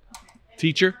a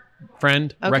teacher,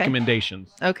 friend, Okay.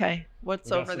 recommendations. Okay. What's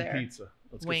We got over some there? Pizza.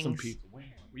 Let's get some Wings. pizza.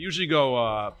 We usually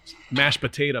go mashed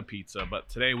potato pizza, but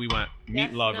today we went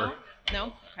meat Yeah? lover.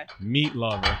 No? Okay. Meat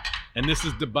lover. And this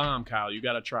is the bomb, Kyle. You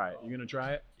gotta try it. You gonna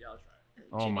try it? Yeah, I'll try it.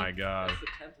 Oh my god. That's the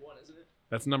 10th one, isn't it?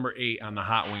 That's number 8 on the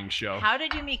Hot Wings show. How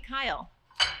did you meet Kyle?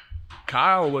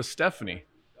 Kyle was Stephanie.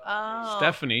 Oh.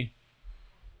 Stephanie.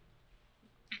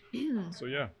 So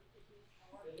yeah.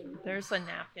 There's a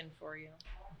napkin for you.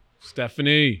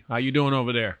 Stephanie, how you doing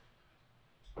over there?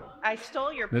 I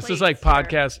stole your This plates, is like sir.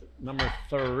 podcast number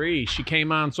 3. She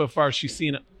came on so far. She's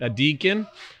seen a Deacon,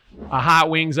 a Hot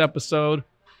Wings episode,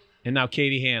 and now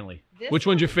Katie Hanley. This Which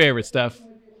one's your favorite, Steph?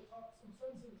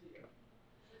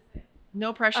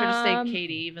 No pressure to say Um,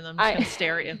 Katie, even though I'm just going to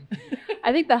stare at you.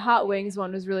 I think the hot wings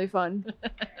one was really fun.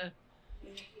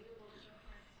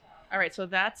 All right, so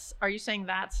are you saying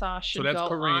that sauce should that's go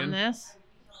Korean. on this?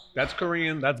 That's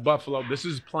Korean. That's buffalo. This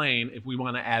is plain if we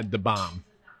want to add the bomb.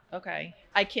 Okay.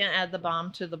 I can't add the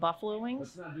bomb to the buffalo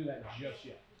wings? not do that just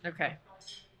yet. Okay.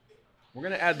 We're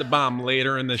going to add the bomb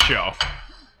later in the show.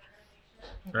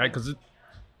 Right? Because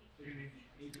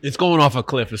it's going off a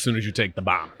cliff as soon as you take the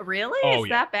bomb. Really? Oh, Is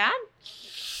yeah. that bad?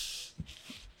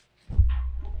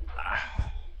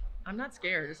 I'm not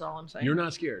scared, is all I'm saying. You're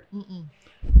not scared. Mm-mm.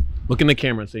 Look in the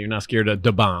camera and say you're not scared of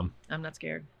the bomb. I'm not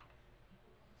scared.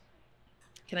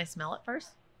 Can I smell it first?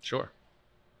 Sure.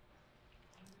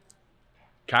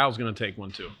 Kyle's going to take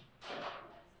one too.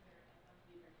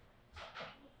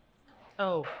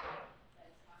 Oh.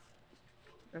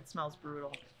 That smells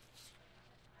brutal.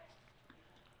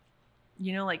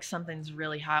 You know, like something's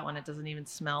really hot when it doesn't even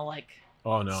smell like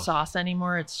Oh, no. sauce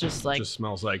anymore. It's just It like just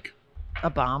smells like a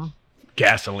bomb.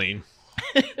 gasoline.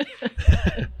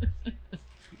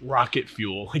 Rocket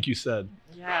fuel, like you said.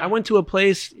 Yeah. I went to a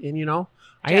place and,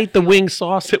 I Jet ate the fuel. wing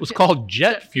sauce. It was called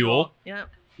jet fuel. Yep.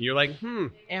 You're like,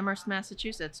 Amherst,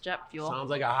 Massachusetts, jet fuel. sounds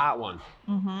like a hot one.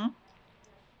 Mm-hmm.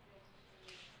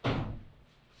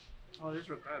 Oh, these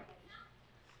were good.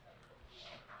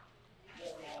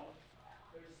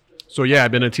 So, yeah,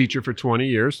 I've been a teacher for 20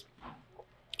 years.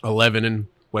 11 in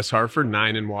West Hartford,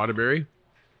 9 in Waterbury.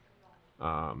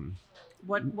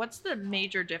 What's the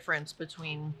major difference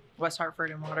between West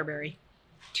Hartford and Waterbury,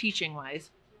 teaching wise?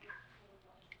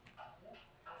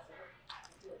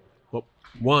 Well,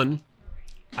 one,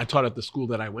 I taught at the school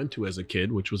that I went to as a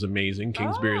kid, which was amazing,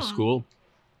 Kingsbury Oh. School.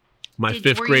 My Were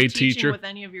 5th you grade teaching teacher. with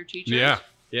any of your teachers?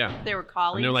 Yeah. They were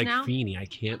colleagues And they're like, now? Feeney, I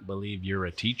can't believe you're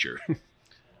a teacher.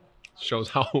 Shows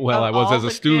how well I Of was all as a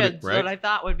the student, kids right? that I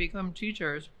thought would become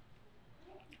teachers,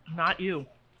 not you.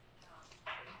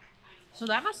 So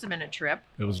that must have been a trip.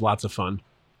 It was lots of fun.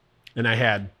 And I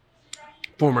had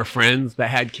former friends that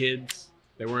had kids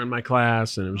that were in my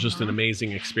class, and it was just an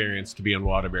amazing experience to be in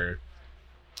Waterbury.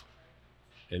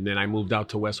 And then I moved out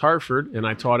to West Hartford, and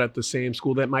I taught at the same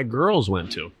school that my girls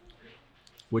went to,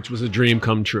 which was a dream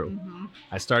come true.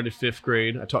 I started 5th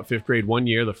grade. I taught 5th grade 1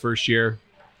 year, the first year,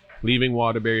 leaving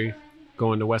Waterbury,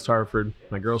 going to West Hartford.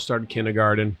 My girls started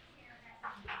kindergarten.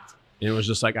 And it was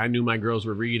just like I knew my girls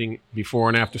were reading before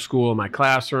and after school in my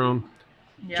classroom.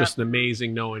 Yep. Just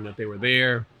amazing knowing that they were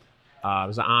there. It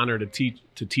was an honor to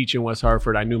teach in West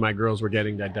Hartford. I knew my girls were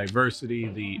getting that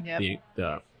diversity,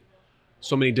 the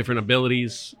so many different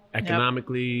abilities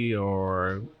economically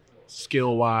or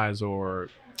skill wise or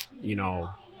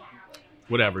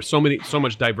whatever. So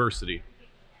much diversity.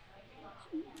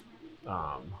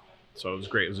 So it was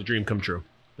great. It was a dream come true.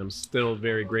 I'm still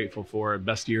very grateful for it.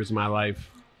 Best years of my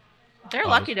life. They're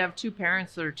lucky to have two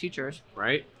parents that are teachers.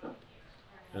 Right?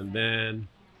 And then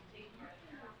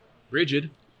Bridget.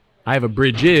 I have a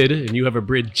Bridget and you have a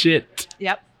Bridget.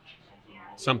 Yep.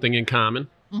 Something in common.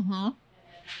 Mm-hmm.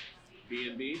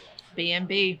 B&B.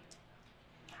 B&B.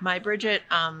 My Bridget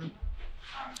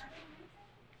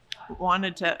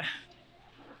wants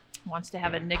to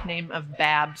have a nickname of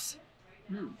Babs.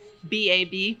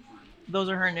 B-A-B. Those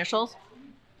are her initials.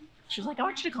 She's like, I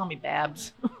want you to call me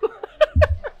Babs.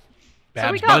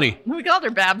 Babs Bunny. We called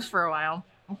her Babs for a while.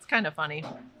 It's kind of funny.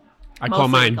 I call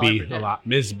mine Mostly B a lot.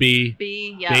 Miss B.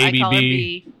 B, yeah, Baby I call her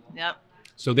B. B. Yep.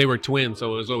 So they were twins,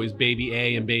 so it was always Baby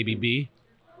A and Baby B.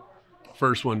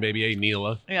 First one, Baby A,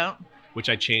 Neela, Yeah. which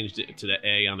I changed it to the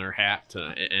A on her hat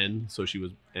to N, so she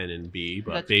was N and B.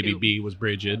 But That's Baby cute. B was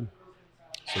Bridget.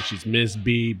 So she's Miss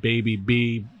B, Baby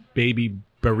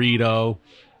Burrito,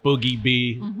 Boogie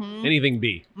B, Mm-hmm. anything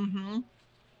B. Mm-hmm.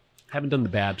 Haven't done the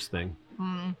Babs thing.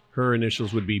 Mm. Her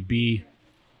initials would be B,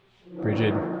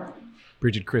 Bridget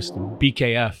Kristen,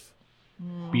 BKF,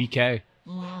 BK,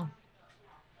 Mm.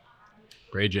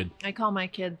 Bridget. I call my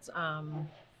kids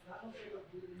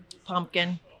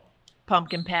Pumpkin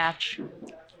Patch.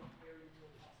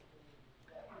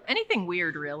 Anything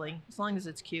weird, really, as long as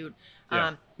it's cute.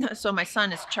 Yeah. So my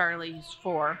son is Charlie. He's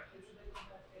 4.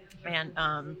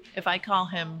 And if I call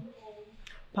him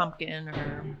Pumpkin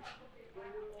or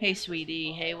hey,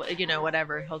 sweetie, hey,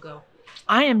 whatever, he'll go,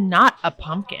 I am not a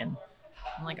pumpkin.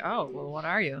 I'm like, oh, well, what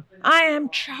are you? I am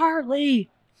Charlie.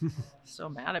 So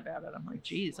mad about it. I'm like,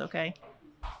 geez, okay.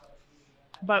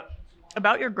 But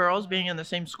about your girls being in the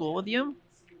same school with you,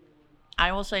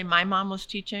 I will say my mom was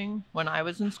teaching when I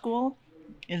was in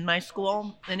my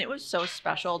school, and it was so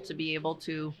special to be able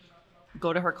to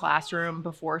go to her classroom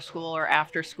before school or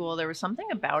after school. There was something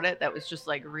about it that was just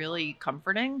like really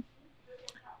comforting.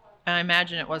 And I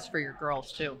imagine it was for your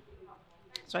girls too.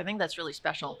 So I think that's really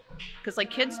special because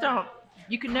like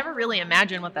you can never really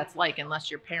imagine what that's like unless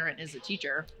your parent is a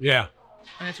teacher. Yeah.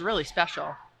 And it's really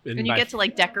special. And And you get to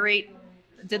like decorate.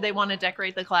 Did they want to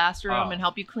decorate the classroom Oh. and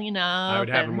help you clean up? I would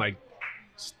have them like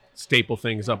staple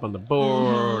things up on the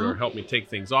board or help me take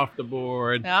things off the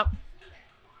board. Yep.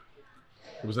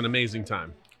 It was an amazing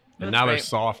time. And That's now they're great.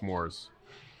 sophomores.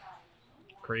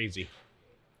 Crazy.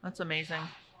 That's amazing.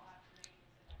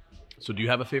 So do you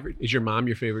have a favorite? Is your mom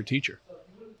your favorite teacher?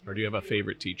 Or do you have a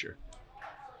favorite teacher?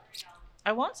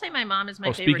 I won't say my mom is my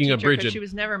favorite speaking teacher of Bridget, because she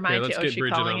was never my let's teacher. Oh, get she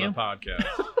Bridget calling on you? the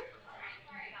podcast.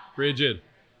 Bridget,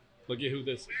 look at who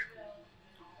this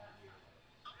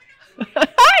is.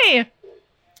 Hi!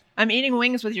 I'm eating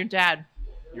wings with your dad.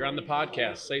 You're on the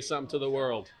podcast. Say something to the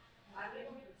world.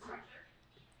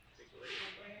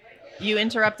 You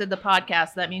interrupted the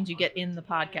podcast. That means you get in the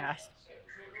podcast.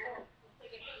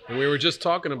 And we were just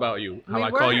talking about you. How We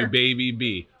I call you were. Baby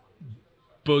B,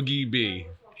 Boogie B,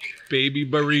 Baby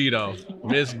Burrito,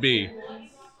 Miss B.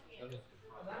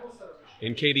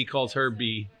 And Katie calls her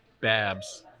B,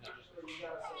 Babs.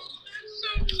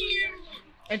 So cute.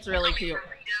 It's really cute.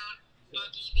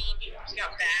 She's got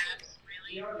babs.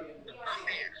 Really? Not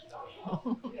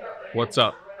fair. What's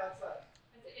up?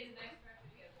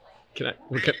 Can I? I know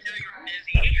you're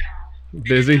busy.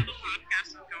 Busy? The podcast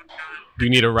is going on. Do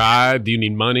you need a ride? Do you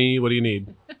need money? What do you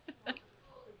need? I'd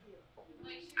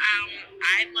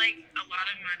like a lot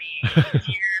of money.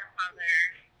 Dear mother,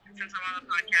 since I'm on the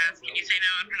podcast, can you say no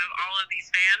in front of all of these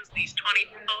fans, these 20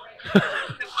 people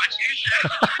who watch your show?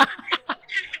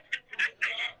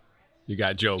 You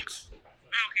got jokes.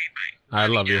 Okay, fine. I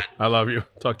love you. I love you.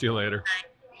 Talk to you later.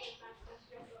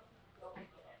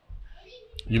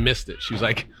 You missed it. She was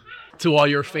like, to all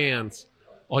your fans,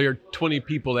 all your 20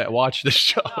 people that watch this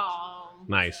show. Oh,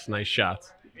 Nice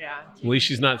shots. yeah. At least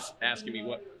she's not asking me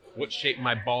what shape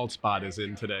my bald spot is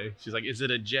in today. She's like, is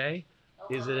it a J?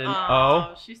 Is it an O?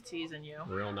 Oh, she's teasing you.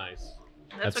 Real nice.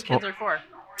 That's what That's kids are for.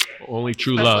 Only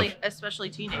true love. Especially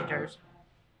teenagers.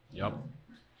 Yep.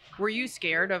 Were you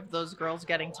scared of those girls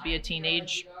getting to be a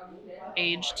teenage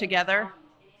age together?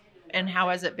 And how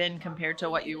has it been compared to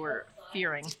what you were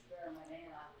fearing?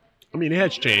 I mean, it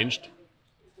has changed.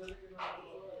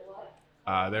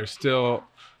 There's still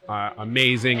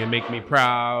amazing and make me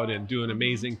proud and doing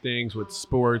amazing things with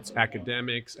sports,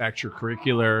 academics,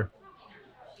 extracurricular.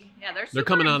 Yeah, They're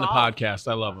coming on the involved. podcast.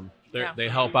 I love them. Yeah. They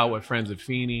help out with friends at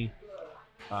Feeney.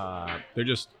 They're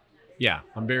just,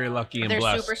 I'm very lucky and They're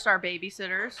blessed. superstar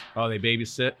babysitters. Oh, they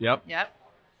babysit. Yep. Yep.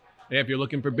 Hey, if you're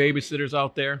looking for babysitters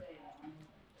out there,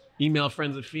 email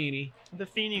friends at Feeney. The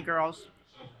Feeney girls.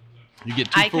 You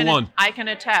get 2 for 1. I can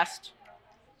attest.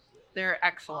 They're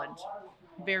excellent.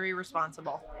 Very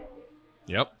responsible.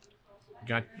 Yep.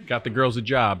 Got the girls a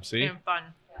job, see? And fun.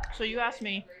 So you asked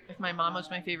me if my mom was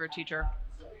my favorite teacher.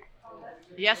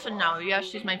 Yes and no. Yes,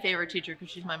 she's my favorite teacher because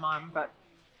she's my mom, but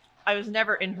I was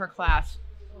never in her class.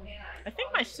 I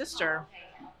think my sister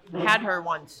had her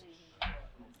once.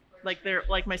 Like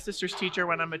my sister's teacher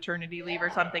went on maternity leave or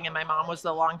something, and my mom was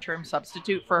the long-term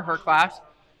substitute for her class.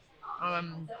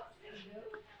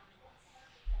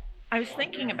 I was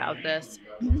thinking about this,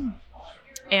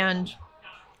 and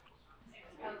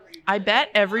I bet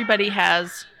everybody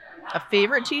has a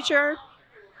favorite teacher,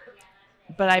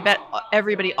 but I bet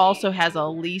everybody also has a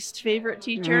least favorite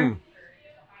teacher.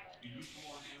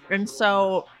 And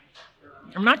so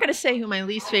I'm not going to say who my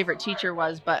least favorite teacher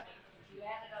was, but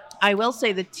I will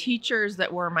say the teachers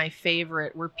that were my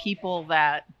favorite were people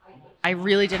that I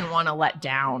really didn't want to let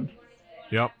down.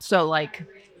 Yep. So, like,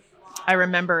 I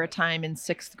remember a time in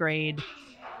 6th grade,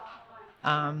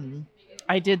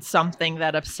 I did something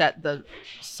that upset the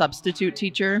substitute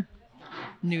teacher.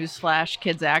 Newsflash,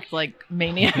 kids act like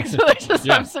maniacs when there's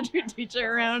a substitute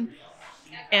teacher around.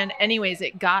 And anyways,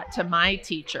 it got to my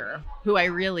teacher, who I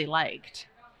really liked.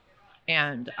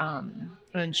 And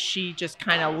she just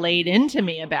kind of laid into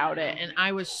me about it. And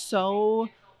I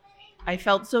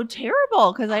felt so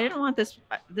terrible because I didn't want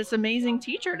this amazing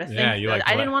teacher to think that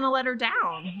I didn't want to let her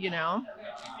down, you know?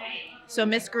 So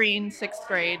Miss Green, 6th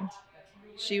grade,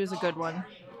 she was a good one.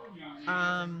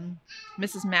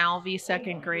 Mrs. Malvey,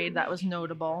 2nd grade, that was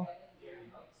notable.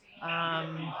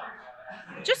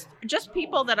 Just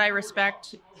people that I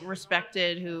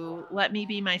respected, who let me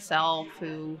be myself,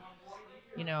 who,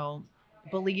 you know,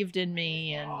 believed in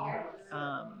me, and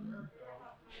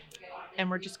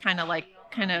were just kind of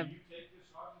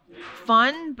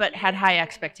fun, but had high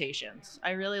expectations.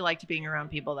 I really liked being around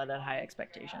people that had high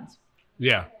expectations.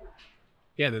 Yeah.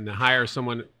 Then the higher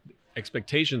someone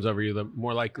expectations over you, the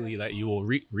more likely that you will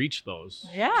reach those.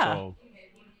 Yeah. So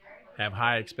have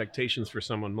high expectations for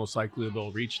someone, most likely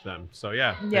they'll reach them. So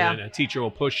yeah. And a teacher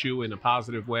will push you in a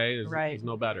positive way is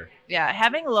no better. Yeah.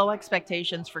 Having low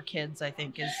expectations for kids, I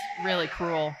think, is really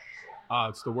cruel.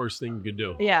 It's the worst thing you could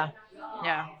do. Yeah.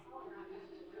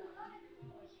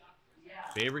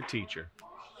 Favorite teacher.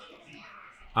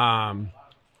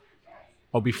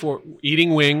 Before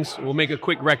eating wings, we'll make a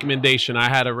quick recommendation. I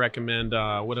had to recommend,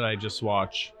 what did I just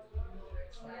watch?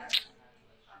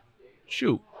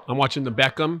 I'm watching the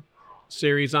Beckham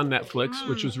series on Netflix,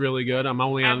 which was really good. I'm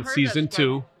only on season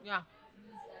 2. Yeah.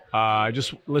 I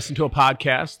just listened to a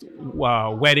podcast,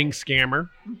 Wedding Scammer.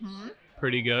 Mm-hmm.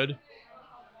 Pretty good.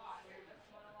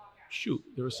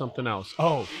 There was something else.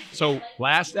 So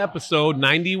last episode,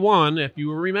 91, if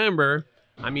you remember,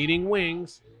 I'm eating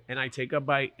wings, and I take a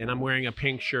bite, and I'm wearing a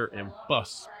pink shirt and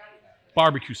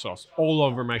barbecue sauce all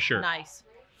over my shirt. Nice.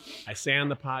 I say on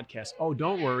the podcast,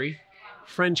 don't worry,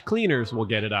 French cleaners will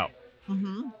get it out.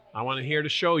 Mm-hmm. I want to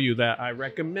show you that I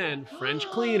recommend French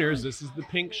cleaners. This is the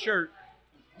pink shirt.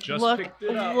 Just picked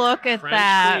it up. Look at French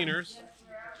that. Cleaners.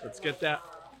 Let's get that.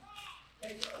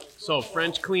 So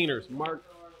French cleaners, Mark.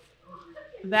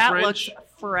 That French, looks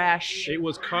fresh. It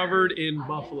was covered in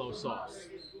buffalo sauce.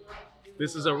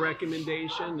 This is a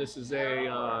recommendation. This is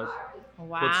a,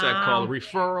 what's that called?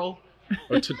 Referral.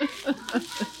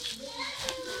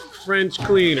 French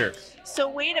cleaner. So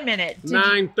wait a minute.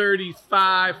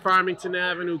 935 Farmington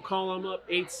Avenue. Call them up,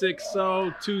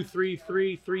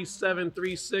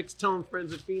 860-233-3736. Tell them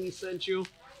friends at Feeney sent you.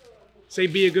 Say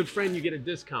be a good friend, you get a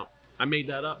discount. I made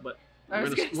that up, but we're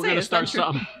gonna start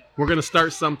something. We're gonna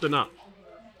start something up.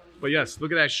 But yes,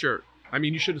 look at that shirt. I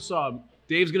mean, you should have saw.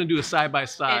 Dave's gonna do a side by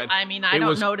side. I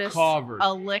don't notice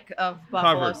a lick of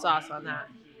buffalo sauce on that.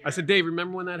 I said, Dave,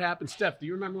 remember when that happened? Steph, do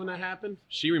you remember when that happened?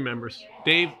 She remembers.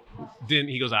 Dave didn't.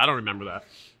 He goes, I don't remember that.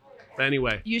 But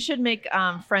anyway. You should make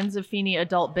Friends of Feeney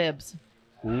adult bibs.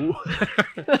 Ooh.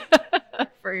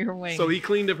 For your wings. So he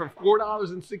cleaned it for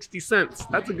 $4.60.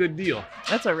 That's a good deal.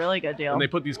 That's a really good deal. And they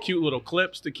put these cute little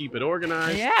clips to keep it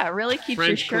organized. Yeah, it really keeps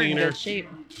French your shirt cleaner. in good shape.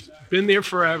 Been there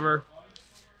forever.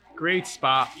 Great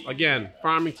spot. Again,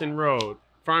 Farmington Road,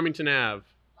 Farmington Ave.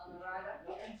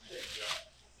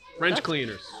 French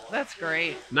cleaners. That's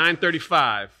great.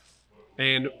 935.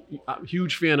 And I'm a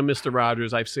huge fan of Mr.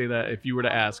 Rogers. I say that if you were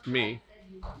to ask me.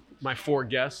 my 4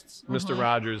 guests. Mr. Mhm.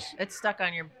 Rogers. It's stuck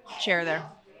on your chair there.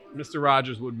 Mr.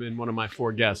 Rogers would have been one of my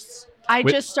 4 guests. I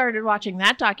Wait- just started watching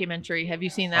that documentary. Have you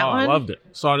seen that one? I loved it.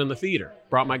 Saw it in the theater.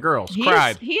 Brought my girls. He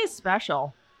Cried. He is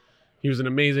special. He was an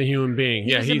amazing human being.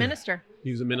 He's a minister.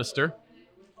 He was a minister.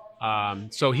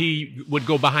 So he would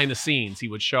go behind the scenes. He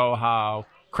would show how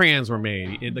crayons were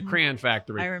made in the crayon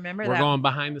factory. I remember We're that. going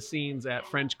behind the scenes at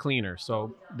French Cleaner.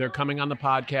 So they're coming on the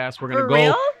podcast. We're going For to go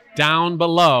real? down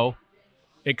below,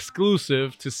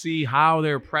 exclusive, to see how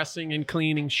they're pressing and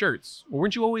cleaning shirts. Well,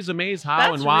 weren't you always amazed how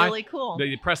That's and why? really cool.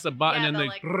 They press a button Yeah, and they'll, the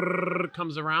like- brrrr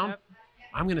comes around. Yep.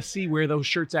 I'm going to see where those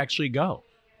shirts actually go.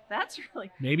 That's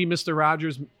really. Maybe Mr.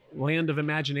 Rogers' land of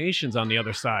imagination's on the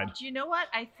other side. Do you know what?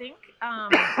 I think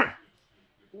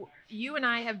you and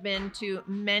I have been to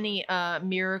many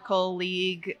Miracle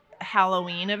League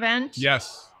Halloween events.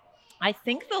 Yes. I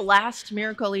think the last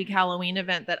Miracle League Halloween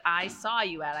event that I saw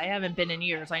you at, I haven't been in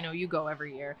years. I know you go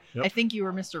every year. Yep. I think you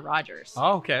were Mr. Rogers.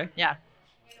 Oh, okay. Yeah.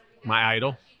 My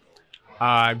idol.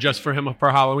 Just for him for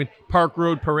Halloween. Park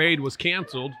Road Parade was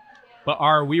canceled, but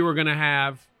we were going to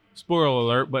have, spoiler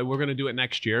alert, but we're going to do it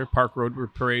next year. Park Road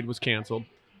Parade was canceled.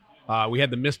 We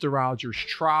had the Mr. Rogers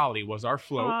trolley was our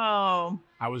float. Oh.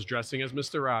 I was dressing as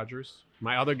Mr. Rogers.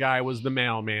 My other guy was the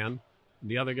mailman.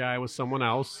 The other guy was someone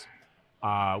else.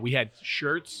 We had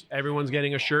shirts. Everyone's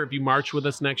getting a shirt. If you march with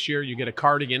us next year, you get a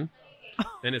cardigan.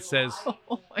 And it says,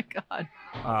 Oh my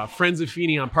God. Friends of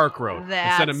Feeney on Park Road.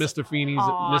 Instead of That's Mr. Feeney's,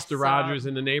 awesome. Mr. Rogers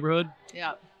in the neighborhood.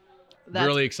 Yeah.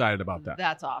 Really excited about that.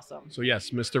 That's awesome. So, yes,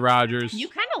 Mr. Rogers. You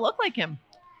kind of look like him.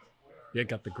 Yeah,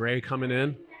 got the gray coming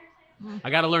in. Mm. I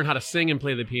got to learn how to sing and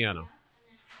play the piano.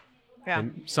 Yeah.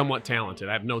 I'm somewhat talented.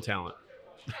 I have no talent.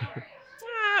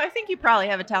 I think you probably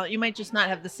have a talent. You might just not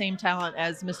have the same talent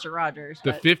as Mr. Rogers.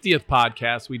 The but- 50th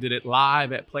podcast, we did it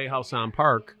live at Playhouse on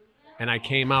Park. And I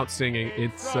came out singing,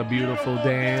 "It's a beautiful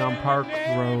day on Park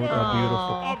Road,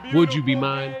 a beautiful. Would you be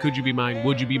mine? Could you be mine?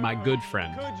 Would you be my good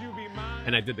friend?"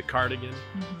 And I did the cardigan.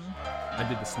 Mhm. I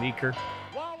did the sneaker.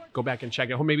 Go back and check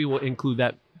it. Or maybe we'll include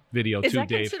that video Is too, that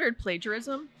Dave. considered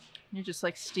plagiarism? You're just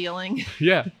like stealing.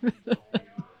 Yeah.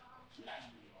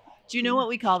 Do you know what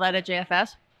we call that at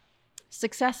JFS?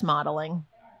 Success modeling.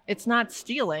 It's not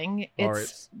stealing. Or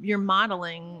It's you're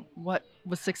modeling what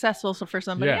was successful for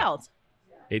somebody Yeah. else.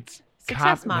 It's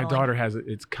Success my modeling. daughter has it.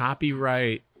 It's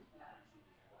copyright.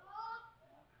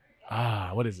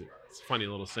 What is it? It's a funny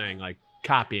little saying, like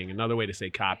copying. Another way to say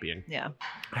copying. Yeah.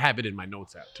 I have it in my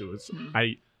notes app too. It's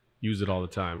I use it all the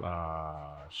time.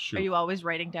 Shoot. Are you always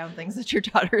writing down things that your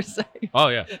daughters say? Oh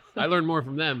yeah, I learn more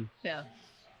from them. Yeah.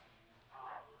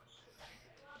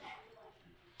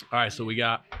 All right, so we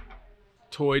got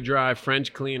toy drive,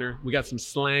 French cleaner. We got some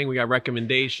slang. We got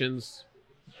recommendations.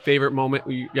 Favorite moment.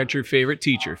 You got your favorite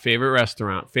teacher, favorite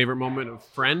restaurant, favorite moment of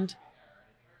friend.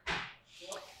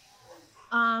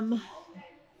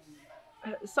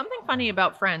 Something funny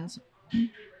about friends.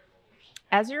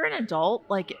 As you're an adult,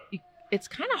 like it's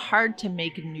kind of hard to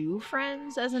make new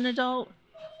friends as an adult,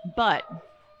 but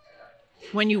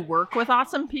when you work with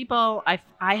awesome people,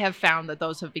 I have found that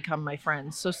those have become my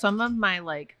friends. So some of my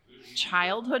like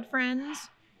childhood friends,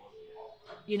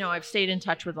 you know, I've stayed in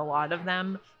touch with a lot of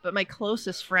them, but my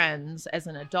closest friends as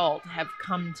an adult have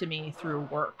come to me through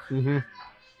work. Mm-hmm.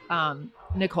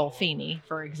 Nicole Feeney,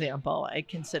 for example, I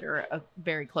consider a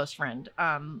very close friend.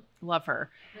 Love her.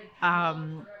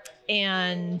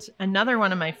 And another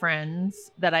one of my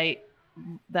friends that I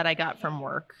got from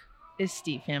work is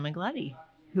Steve Famigletti,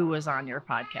 who was on your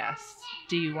podcast.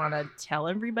 Do you want to tell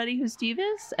everybody who Steve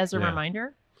is as a Yeah.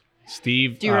 reminder?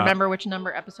 Steve. Do you remember which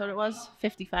number episode it was?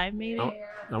 55, maybe?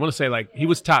 I want to say like he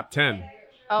was top 10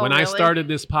 Oh, when I really? started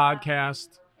this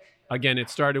podcast. Again, it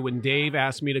started when Dave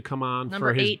asked me to come on Number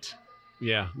for his 8.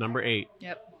 Yeah, number 8.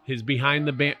 Yep. His behind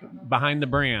the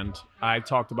brand. I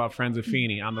talked about Friends of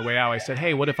Feeney on the way out. I said,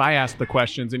 "Hey, what if I ask the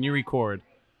questions and you record?"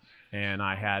 And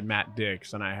I had Matt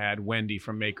Dix and I had Wendy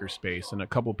from Makerspace and a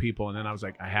couple people, and then I was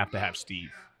like, I have to have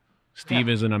Steve. Steve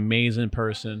is an amazing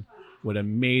person with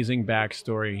amazing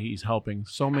backstory. He's helping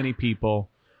so many people.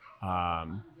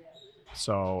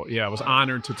 So yeah, I was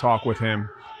honored to talk with him.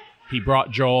 He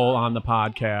brought Joel on the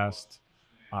podcast.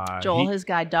 Joel, his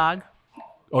guide dog.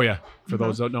 Oh yeah, for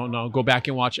those that don't know, go back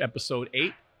and watch episode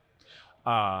 8.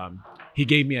 He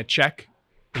gave me a check.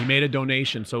 He made a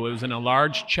donation, so it was in a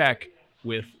large check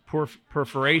with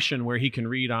perforation where he can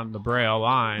read on the braille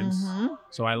lines. Mm-hmm.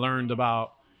 So I learned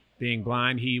about being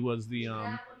blind. He was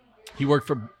he worked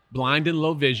for Blind and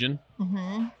Low Vision,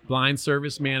 Mm-hmm. blind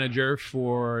service manager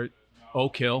for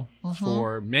Oak Hill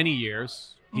for many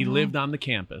years. He lived on the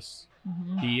campus.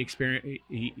 Mhm.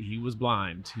 He was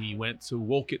blind. He went to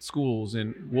Wolcott schools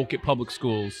and Wolcott public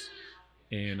schools,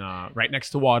 and right next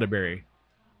to Waterbury.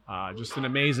 Just an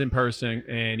amazing person,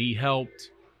 and he helped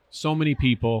so many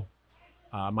people.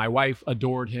 My wife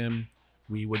adored him.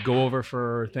 We would go over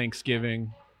for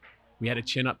Thanksgiving. We had a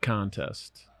chin-up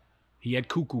contest. He had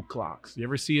cuckoo clocks. You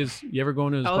ever go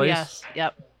into his Oh place? yes,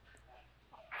 yep.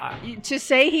 To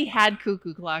say he had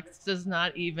cuckoo clocks does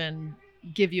not even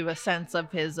give you a sense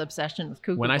of his obsession with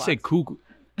cuckoo When clocks. I say cuckoo,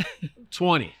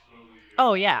 20,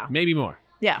 oh yeah, maybe more.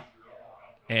 yeah.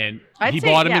 And I'd he say,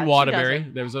 bought them yeah, in she Waterbury. does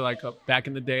it. There was back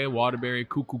in the day, a Waterbury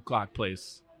cuckoo clock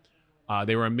place.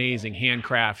 They were amazing,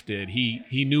 handcrafted.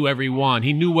 He knew every one.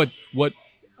 He knew what.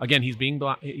 Again, he's being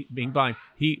blind.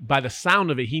 He, by the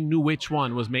sound of it, he knew which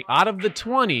one was made out of the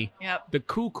 20. Yep. The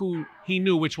cuckoo, he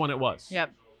knew which one it was.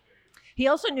 Yep. He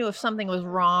also knew if something was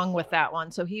wrong with that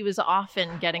one, so he was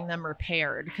often getting them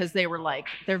repaired because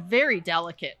they're very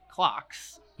delicate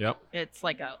clocks. Yep. It's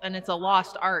it's a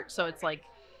lost art, so it's like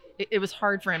it was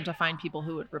hard for him to find people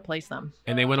who would replace them.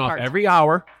 And they went off Parts. every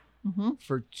hour Mm-hmm.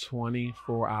 for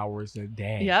 24 hours a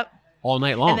day. Yep. All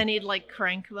night long. And then he'd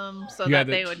crank them so You that had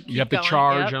to- they would. You have keep to going.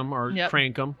 charge Yep. them or Yep.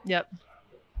 crank them. Yep.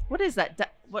 What is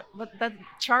that? What that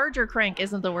charge or crank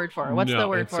isn't the word for it. What's No, the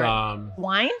word it's, for it?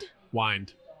 Wind?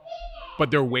 Wind.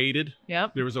 But they're weighted.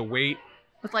 Yep. There was a weight.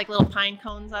 With little pine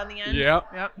cones on the end. Yep.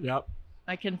 Yep. Yep.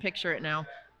 I can picture it now.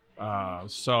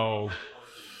 So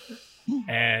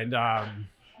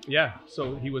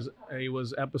he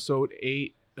was episode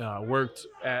 8. Worked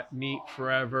at Neat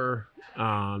forever.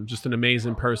 Just an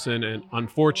amazing person, and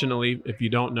unfortunately, if you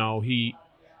don't know, he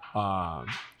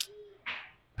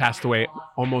passed away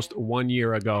almost 1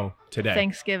 year ago today.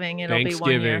 Thanksgiving, it'll be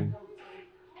 1 year.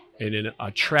 And in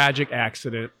a tragic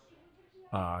accident,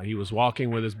 he was walking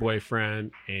with his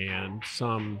boyfriend, and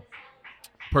some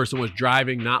person was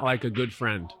driving not like a good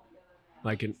friend,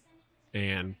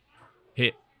 and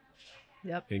hit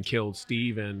Yep. and killed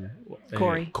Steve and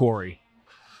Corey.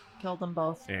 Killed them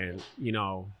both. And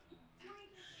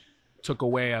took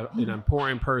away an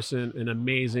important person, an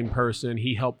amazing person.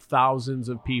 He helped thousands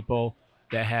of people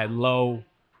that had low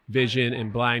vision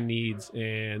and blind needs,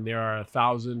 and there are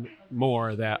 1,000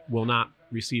 more that will not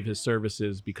receive his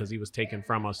services because he was taken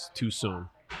from us too soon.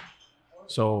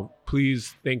 So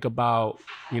please think about,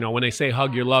 when they say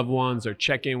hug your loved ones or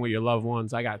check in with your loved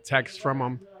ones. I got texts from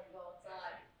them.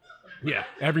 Yeah,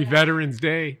 every Veterans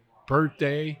Day,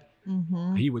 birthday,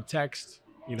 Mm-hmm. he would text.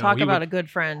 Talk about a good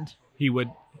friend. He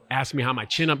would ask me how my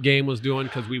chin-up game was doing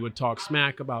because we would talk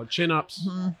smack about chin-ups.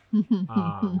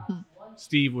 Mm-hmm.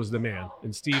 Steve was the man,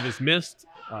 and Steve is missed.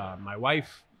 My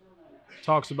wife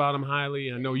talks about him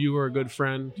highly. I know you were a good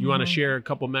friend. You want to share a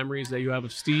couple memories that you have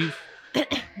of Steve?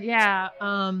 Yeah.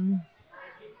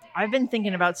 I've been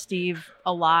thinking about Steve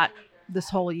a lot this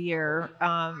whole year,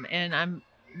 and I'm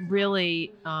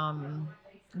really.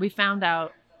 We found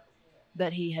out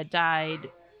that he had died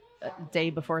a day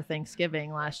before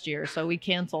Thanksgiving last year. So we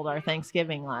canceled our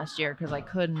Thanksgiving last year because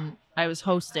I was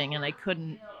hosting and I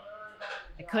couldn't,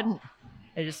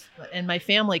 and my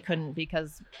family couldn't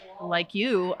because like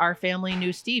you, our family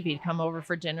knew Steve. He'd come over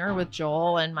for dinner with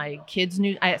Joel and my kids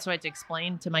knew, so I had to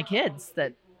explain to my kids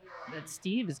that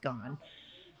Steve is gone.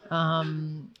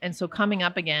 And so coming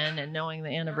up again and knowing the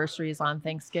anniversary is on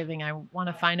Thanksgiving, I want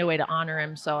to find a way to honor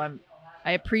him. So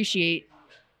I appreciate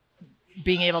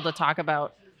being able to talk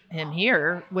about him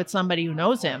here with somebody who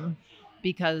knows him,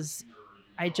 because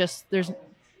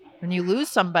when you lose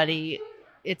somebody,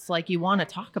 it's like you want to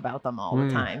talk about them all the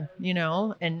time,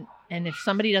 and if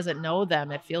somebody doesn't know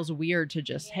them, it feels weird to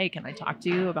just, hey, can I talk to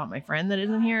you about my friend that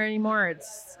isn't here anymore?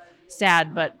 It's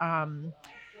sad. But,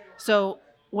 so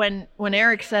when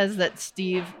Eric says that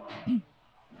Steve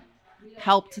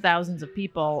helped thousands of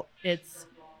people,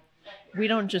 we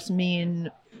don't just mean,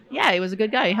 yeah, he was a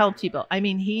good guy. He helped people. I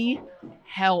mean, he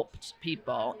helped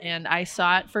people. And I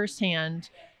saw it firsthand.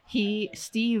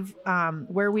 Steve,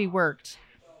 where we worked,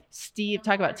 Steve,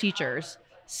 talk about teachers.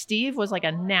 Steve was like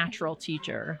a natural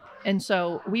teacher. And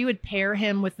so we would pair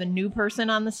him with the new person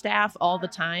on the staff all the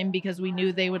time because we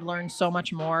knew they would learn so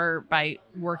much more by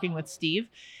working with Steve.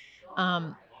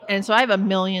 And so I have a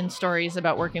million stories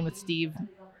about working with Steve,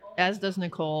 as does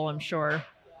Nicole, I'm sure.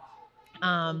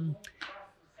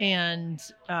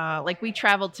 We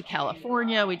traveled to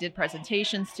California. We did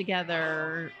presentations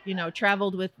together,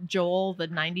 traveled with Joel, the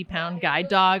 90-pound guide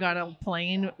dog on a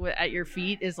plane at your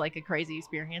feet is like a crazy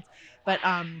experience. But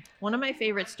one of my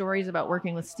favorite stories about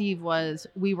working with Steve was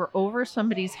we were over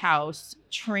somebody's house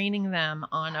training them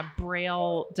on a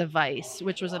Braille device,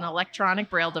 which was an electronic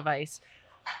Braille device.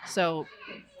 So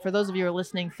for those of you who are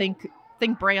listening, think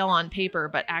think Braille on paper,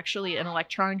 but actually an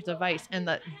electronic device, and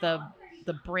the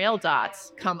Braille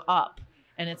dots come up,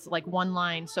 and it's like one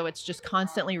line, so it's just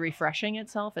constantly refreshing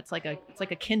itself. It's like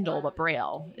a Kindle but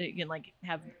Braille. You can like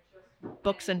have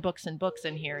books and books and books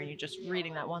in here, and you're just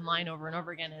reading that one line over and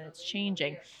over again, and it's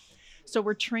changing. So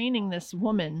we're training this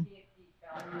woman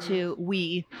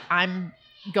I'm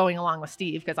going along with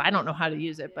Steve because I don't know how to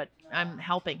use it, but I'm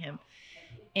helping him.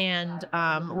 And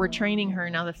we're training her.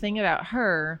 Now, the thing about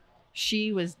her,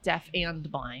 she was deaf and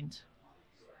blind.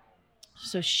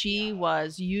 So she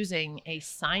was using a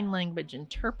sign language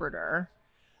interpreter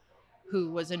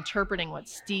who was interpreting what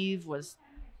Steve was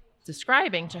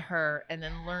describing to her and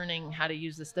then learning how to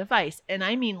use this device. And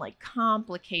I mean like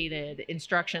complicated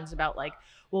instructions about like,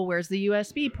 well, where's the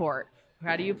USB port?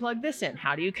 How do you plug this in?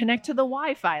 How do you connect to the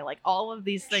Wi-Fi? Like all of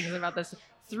these things about this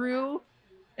through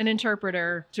an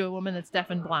interpreter to a woman that's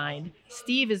deaf and blind.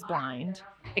 Steve is blind,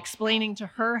 explaining to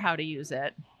her how to use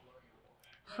it.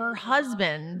 Her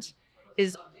husband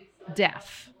is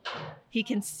deaf. He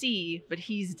can see, but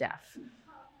he's deaf.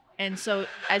 And so,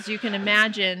 as you can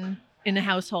imagine, in a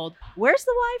household, where's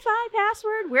the Wi-Fi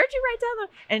password? Where'd you write down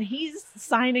and he's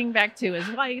signing back to his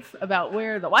wife about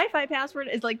where the Wi-Fi password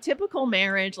is, like typical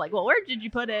marriage. Like, well, where did you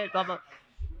put it? Blah, blah.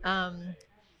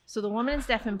 So the woman is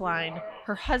deaf and blind.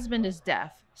 Her husband is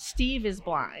deaf. Steve is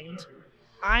blind.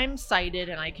 I'm sighted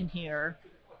and I can hear.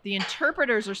 The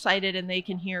interpreters are sighted and they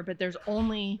can hear, but they're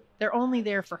only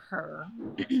there for her.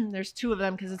 There's two of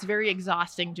them because it's very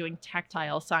exhausting doing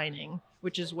tactile signing,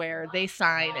 which is where they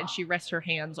sign and she rests her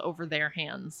hands over their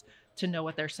hands to know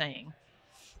what they're saying.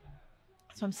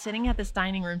 So I'm sitting at this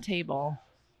dining room table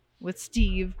with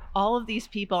Steve, all of these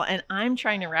people, and I'm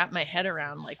trying to wrap my head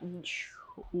around like,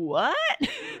 what?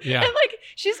 Yeah. And like,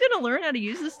 she's going to learn how to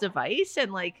use this device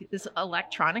and like this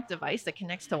electronic device that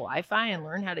connects to Wi-Fi and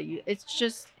learn how to use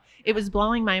it was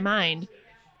blowing my mind.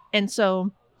 And so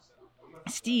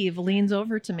Steve leans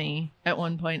over to me at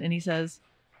one point and he says,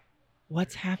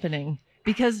 what's happening?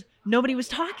 Because nobody was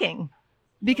talking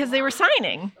because they were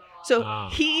signing. So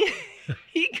he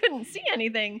couldn't see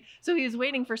anything. So he was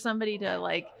waiting for somebody to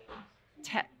like,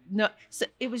 no. So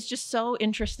it was just so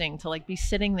interesting to like be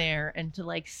sitting there and to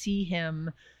like see him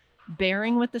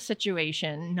bearing with the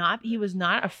situation. He was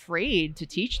not afraid to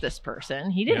teach this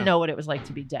person. He didn't know what it was like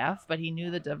to be deaf, but he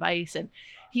knew the device, and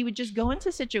he would just go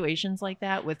into situations like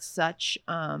that with such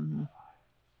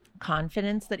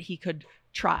confidence that he could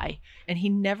try. And he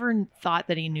never thought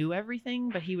that he knew everything,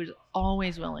 but he was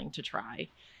always willing to try.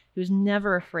 He was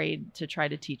never afraid to try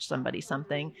to teach somebody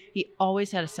something. He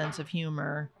always had a sense of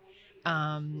humor.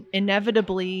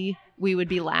 Inevitably we would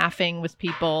be laughing with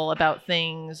people about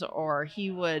things, or he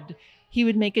would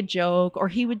make a joke, or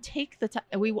he would take the time.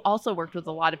 We also worked with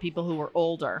a lot of people who were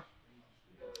older.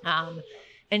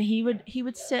 And he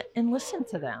would sit and listen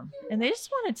to them, and they just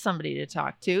wanted somebody to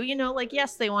talk to, like,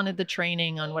 yes, they wanted the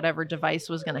training on whatever device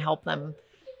was going to help them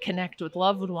connect with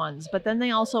loved ones, but then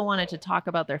they also wanted to talk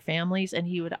about their families, and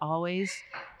he would always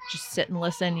just sit and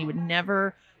listen. He would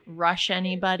never rush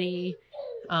anybody.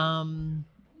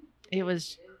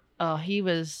 There's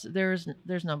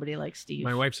nobody like Steve.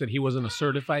 My wife said he wasn't a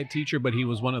certified teacher, but he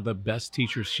was one of the best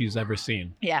teachers she's ever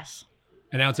seen. Yes.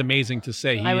 And now it's amazing to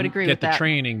say I would agree get with the that.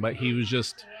 training, but he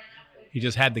just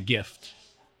had the gift.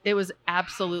 It was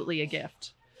absolutely a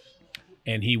gift.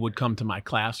 And he would come to my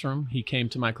classroom. He came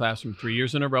to my classroom 3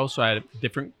 years in a row, so I had a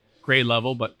different grade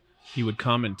level, but he would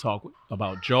come and talk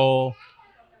about Joel,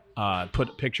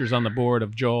 put pictures on the board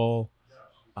of Joel.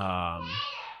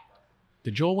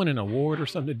 Did Joel win an award or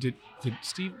something? Did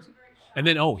Steve? And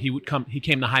then, he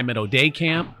came to High Meadow Day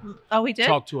Camp. Oh, he did?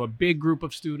 Talked to a big group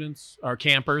of students, or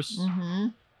campers.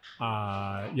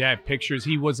 Mm-hmm. Pictures.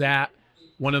 He was at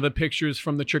one of the pictures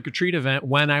from the Trick or Treat event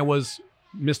when I was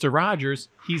Mr. Rogers.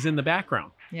 He's in the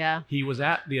background. Yeah. He was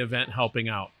at the event helping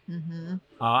out. Mm-hmm.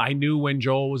 I knew when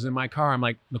Joel was in my car. I'm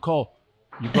like, Nicole,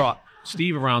 you brought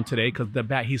Steve around today because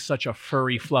he's such a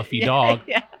furry, fluffy dog.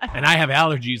 Yeah. And I have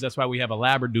allergies. That's why we have a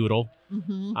Labradoodle.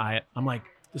 Mm-hmm. I'm like,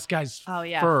 this guy's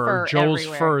fur Joel's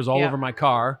everywhere. fur is all over my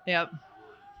car. Yep.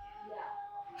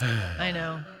 I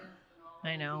know.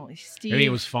 Steve. And it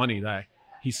was funny that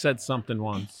he said something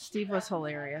once. Steve was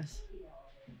hilarious.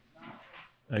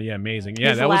 Amazing. Yeah,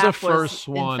 His that was the laugh first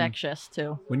one. Infectious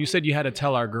too. When you said you had to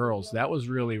tell our girls, that was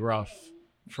really rough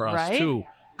for us Right? too,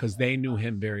 because they knew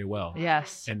him very well.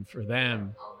 Yes. And for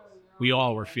them, we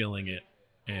all were feeling it.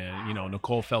 And,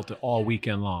 Nicole felt it all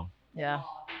weekend long. Yeah.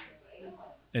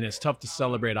 And it's tough to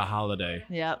celebrate a holiday.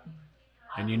 Yep.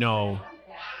 And, a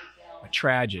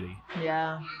tragedy.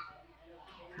 Yeah.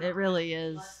 It really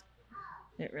is.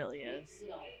 It really is.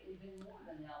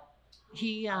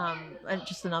 He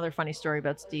just another funny story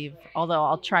about Steve, although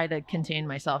I'll try to contain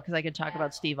myself because I could talk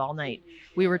about Steve all night.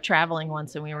 We were traveling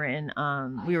once and we were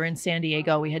in San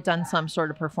Diego. We had done some sort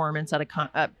of performance at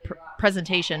a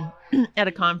presentation at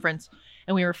a conference,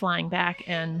 and we were flying back,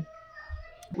 and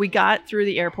we got through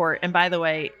the airport. And by the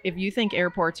way, if you think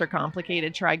airports are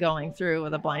complicated, try going through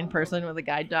with a blind person with a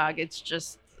guide dog.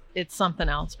 It's something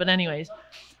else. But anyways,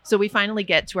 so we finally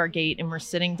get to our gate and we're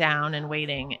sitting down and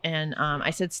waiting. And I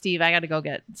said, Steve, I got to go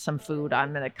get some food.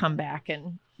 I'm going to come back.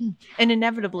 And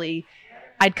inevitably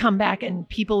I'd come back and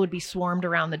people would be swarmed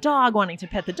around the dog, wanting to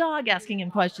pet the dog, asking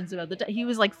him questions about the dog. He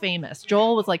was like famous.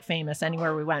 Joel was like famous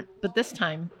anywhere we went. But this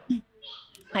time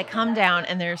I come down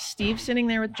and there's Steve sitting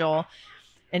there with Joel,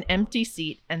 an empty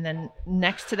seat. And then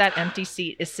next to that empty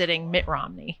seat is sitting Mitt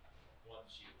Romney.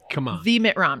 Come on. The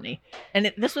Mitt Romney.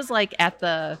 And this was like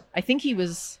I think he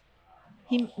was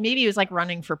like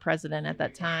running for president at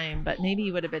that time, but maybe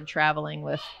he would have been traveling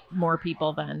with more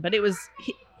people then. But he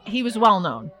was well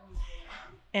known.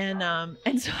 And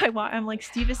so I'm like,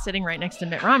 Steve is sitting right next to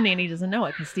Mitt Romney and he doesn't know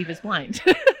it because Steve is blind.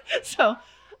 So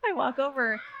I walk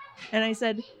over and I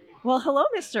said, well, hello,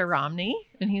 Mr. Romney.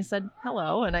 And he said,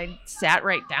 hello. And I sat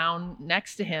right down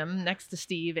next to him, next to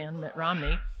Steve and Mitt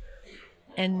Romney.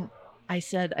 And I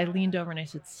leaned over and I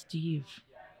said, Steve,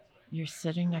 you're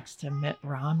sitting next to Mitt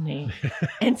Romney.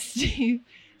 And Steve,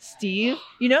 you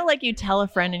know, like you tell a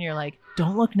friend and you're like,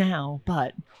 don't look now,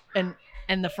 but,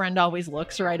 and the friend always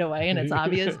looks right away and it's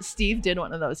obvious. Steve did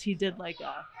one of those. He did like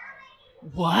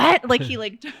what? Like he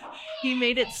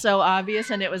made it so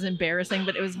obvious and it was embarrassing,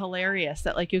 but it was hilarious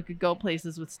that like you could go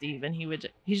places with Steve and he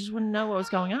just wouldn't know what was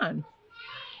going on.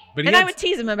 And I would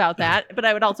tease him about that, but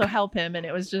I would also help him. And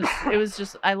it was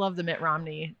just, I love the Mitt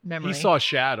Romney memory. He saw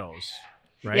shadows,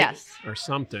 right? Yes. Or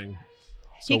something.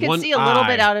 So he could see a little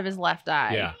bit out of his left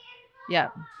eye. Yeah. Yeah.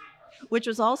 Which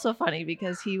was also funny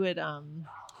because he would,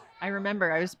 I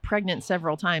remember I was pregnant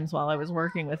several times while I was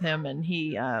working with him, and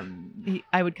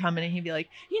I would come in and he'd be like,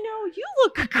 you know, you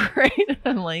look great.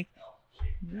 I'm like,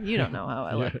 you don't know how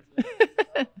I look.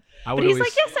 But he's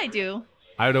like, yes, I do.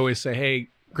 I would always say, hey,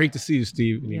 great to see you,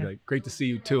 Steve. And he'd be like, great to see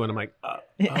you too. And I'm like,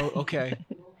 oh, okay.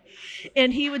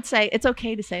 And he would say, it's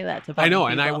okay to say that to I know. people.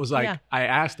 And I was like, I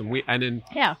asked him,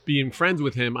 being friends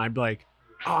with him, I'd be like,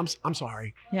 oh, I'm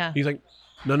sorry. Yeah. He's like,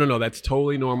 no, that's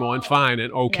totally normal and fine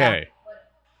and okay. Yeah.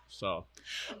 So,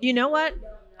 you know what?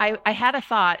 I had a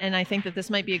thought, and I think that this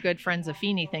might be a good Friends of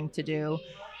Feeney thing to do.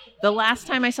 The last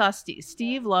time I saw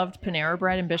Steve loved Panera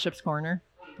Bread in Bishop's Corner.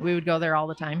 We would go there all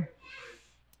the time.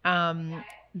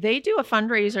 They do a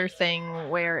fundraiser thing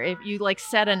where if you like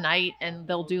set a night and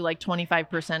they'll do like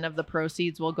 25% of the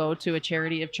proceeds will go to a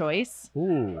charity of choice.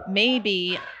 Ooh.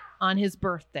 Maybe on his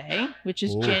birthday, which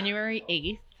is January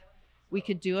 8th, we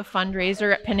could do a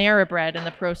fundraiser at Panera Bread and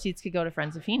the proceeds could go to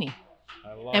Friends of Feeney.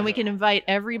 And we can invite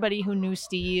everybody who knew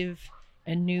Steve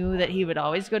and knew that he would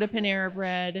always go to Panera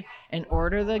Bread and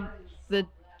order the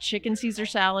chicken Caesar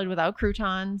salad without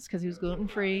croutons because he was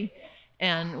gluten-free.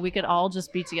 And we could all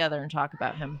just be together and talk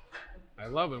about him. I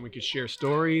love it. We could share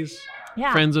stories.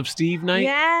 Yeah. Friends of Steve night.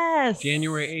 Yes.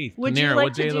 January 8th. Would Panera. you like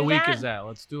what day to of the do week that? is that?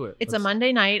 Let's do it. It's a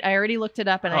Monday night. I already looked it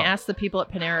up and I asked the people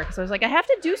at Panera because I was like, I have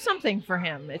to do something for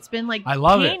him. It's been like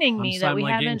paining me that we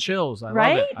haven't. Getting chills. I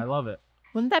right? love it. I love it.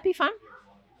 Wouldn't that be fun?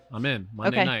 I'm in.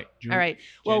 Monday night. All right.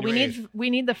 Well, January we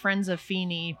need the Friends of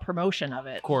Feeney promotion of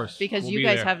it. Of course. Because we'll you be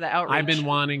guys there. have the outreach. I've been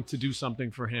wanting to do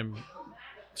something for him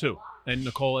too. And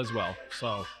Nicole as well.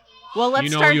 So well, let's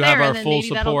you know start you there have our and then full maybe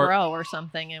that'll support. grow or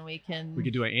something and we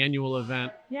could do an annual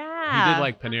event. Yeah. He did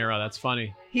like Panera. That's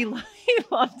funny. He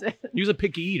loved it. He was a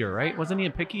picky eater, right? Wasn't he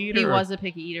a picky eater? He was a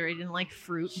picky eater. He didn't like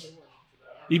fruit.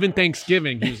 Even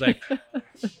Thanksgiving, he was like,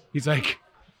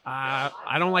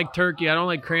 I don't like turkey. I don't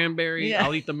like cranberry. Yeah.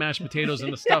 I'll eat the mashed potatoes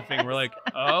and the stuffing. Yes. We're like,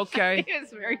 okay. He was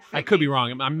very picky. I could be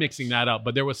wrong. I'm mixing that up.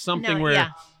 But there was something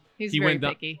where he's he very went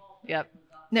down. picky. Yep.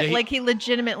 No, he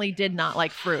legitimately did not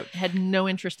like fruit. Had no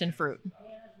interest in fruit.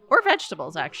 Or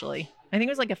vegetables, actually. I think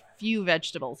it was like a few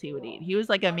vegetables he would eat. He was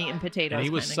like a meat and potatoes And he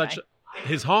was kind of guy.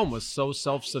 his home was so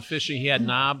self-sufficient. He had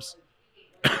knobs.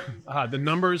 The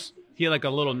numbers, he had like a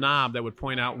little knob that would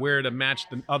point out where to match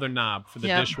the other knob for the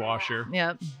dishwasher.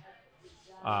 Yep.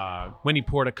 When he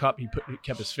poured a cup, he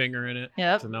kept his finger in it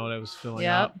to know that it was filling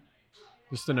up.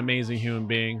 Just an amazing human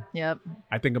being. Yep.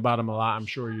 I think about him a lot. I'm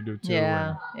sure you do too.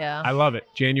 Yeah. Yeah. I love it.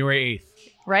 January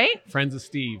 8th. Right? Friends of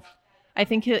Steve. I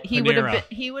think he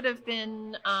Panera. would have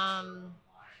been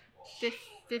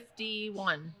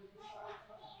 51.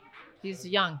 He's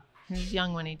young. He was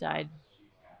young when he died.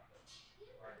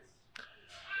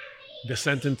 The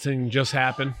sentencing just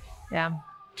happened. Yeah.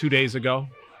 2 days ago.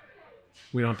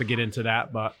 We don't have to get into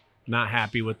that, but not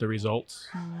happy with the results.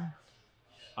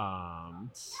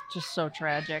 It's just so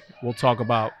tragic. We'll talk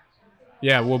about,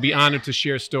 we'll be honored to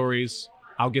share stories.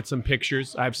 I'll get some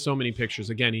pictures. I have so many pictures.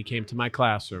 Again, he came to my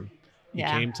classroom. He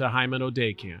came to High Meadow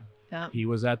Day Camp. Yep. He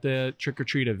was at the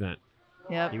trick-or-treat event.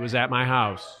 Yep. He was at my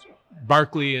house.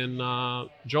 Barkley and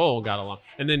Joel got along.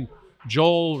 And then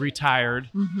Joel retired,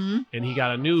 and he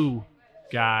got a new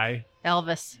guy.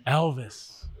 Elvis.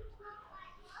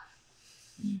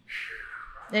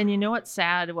 And you know what's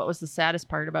sad? What was the saddest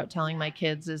part about telling my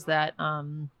kids is that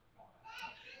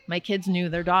my kids knew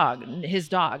their dog. His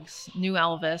dogs knew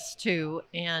Elvis too.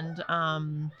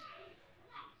 And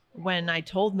when I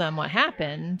told them what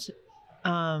happened,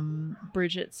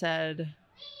 Bridget said,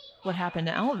 "What happened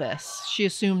to Elvis?" She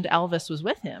assumed Elvis was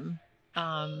with him.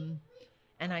 And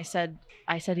I said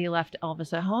he left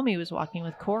Elvis at home. He was walking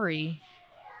with Corey.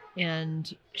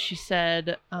 And she said,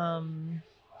 if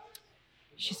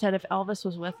Elvis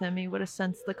was with him, he would have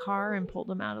sensed the car and pulled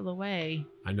him out of the way.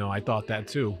 I know. I thought that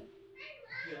too.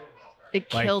 It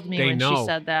killed me when she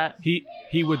said that. He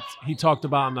talked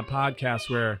about on the podcast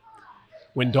where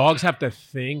when dogs have to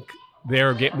think,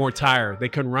 they'll get more tired. They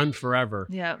can run forever.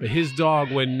 Yeah. But his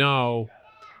dog would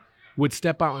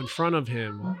step out in front of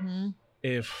him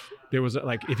if there was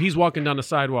if he's walking down the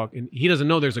sidewalk and he doesn't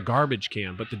know there's a garbage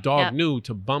can, but the dog knew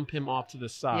to bump him off to the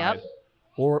side. Yep.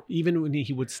 Or even when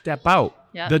he would step out,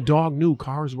 the dog knew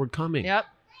cars were coming. Yep.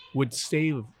 Would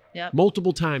save. Yep.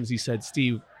 Multiple times he said,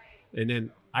 "Steve," and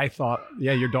then I thought,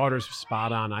 your daughter's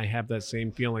spot on. I have that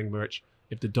same feeling, Rich.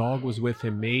 If the dog was with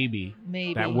him, maybe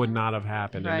that would not have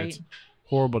happened. Right. And it's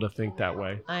horrible to think that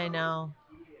way. I know.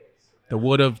 The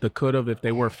would have, the could have, if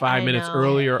they were 5 minutes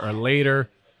earlier or later.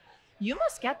 You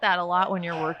must get that a lot when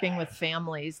you're working with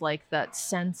families, like that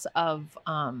sense of,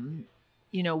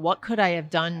 what could I have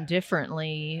done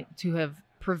differently to have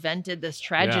prevented this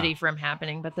tragedy from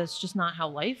happening? But that's just not how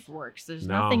life works. There's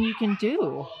nothing you can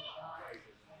do.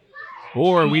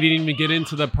 Or we didn't even get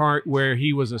into the part where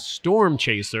he was a storm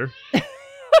chaser.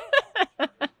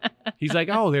 He's like,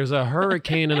 "Oh, there's a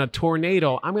hurricane and a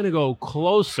tornado. I'm going to go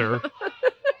closer."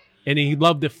 And he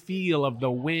loved the feel of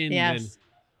the wind. Yes. And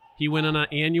he went on an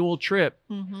annual trip,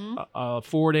 a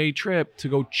 4-day trip to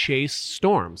go chase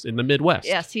storms in the Midwest.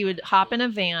 Yes, he would hop in a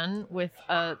van with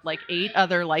 8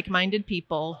 other like-minded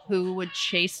people who would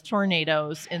chase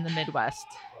tornadoes in the Midwest.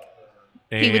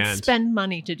 And he would spend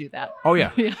money to do that. Oh,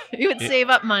 yeah. He would save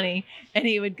up money and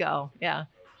he would go. Yeah.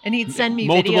 And he'd send me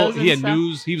videos. He had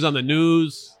news. He was on the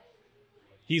news.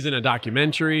 He's in a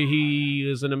documentary. He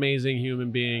is an amazing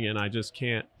human being. And I just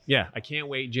can't. Yeah, I can't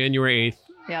wait. January 8th.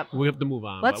 Yep. We have to move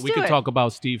on. Let's but we can talk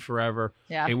about Steve forever.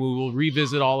 Yeah. And we will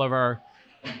revisit all of our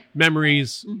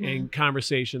memories and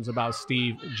conversations about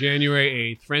Steve.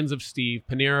 January 8th. Friends of Steve.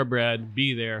 Panera Bread.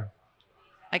 Be there.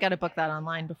 I got to book that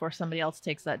online before somebody else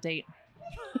takes that date.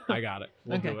 I got it.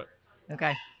 We'll do it.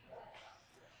 Okay.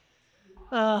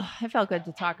 It felt good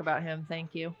to talk about him.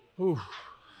 Thank you. Ooh.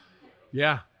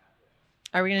 Yeah.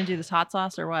 Are we going to do this hot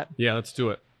sauce or what? Yeah, let's do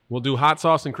it. We'll do hot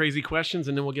sauce and crazy questions,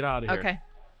 and then we'll get out of here. Okay.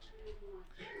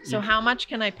 So how much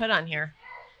can I put on here?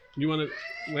 You want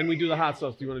to, when we do the hot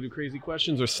sauce, do you want to do crazy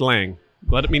questions or slang?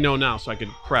 Let me know now so I can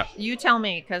prep. You tell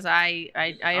me, because I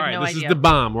have no idea. This is the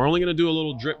bomb. We're only going to do a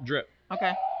little drip.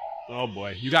 Okay. Oh,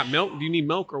 boy. You got milk? Do you need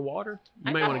milk or water?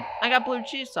 You might want to. I got blue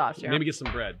cheese sauce here. Maybe get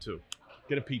some bread, too.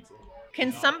 Get a pizza.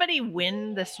 Can somebody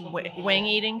win this wing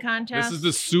eating contest? This is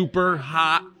the super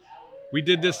hot. We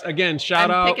did this again.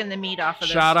 I'm picking the meat off of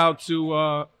this. Shout out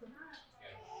to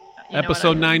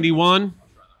episode 91.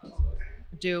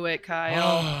 Do it, Oh,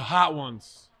 Kyle. hot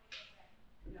ones.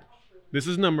 This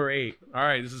is number 8. All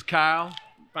right, this is Kyle.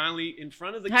 Finally in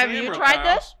front of the camera. Have you tried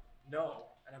Kyle. this? No,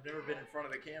 and I've never been in front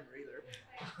of the camera either.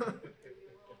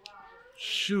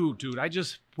 Shoot, dude. I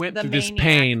just went The through this maniac,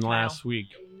 pain Kyle. last week.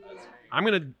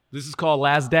 This is called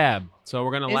Last Dab. So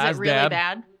we're going to Is last it really dab.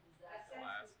 bad?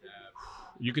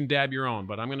 You can dab your own,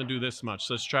 but I'm going to do this much.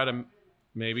 So let's try to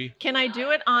maybe. Can I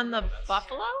do it on the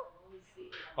buffalo?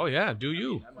 Oh, yeah. Do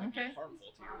you. Okay.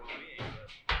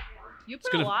 You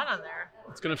put a lot on there.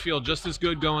 It's going to feel just as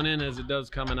good going in as it does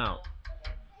coming out.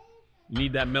 You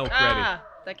need that milk ready.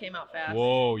 That came out fast.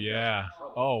 Whoa, yeah.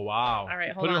 Oh, wow. All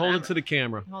right, Hold it to the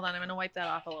camera. Hold on, I'm going to wipe that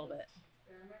off a little bit.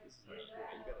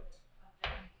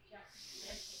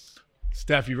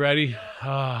 Steph, you ready? Should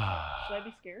I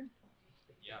be scared?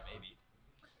 Yeah, maybe.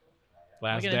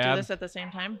 Last We're going to do dab. this at the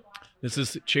same time? This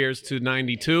is cheers to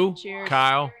 92. Cheers.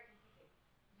 Kyle.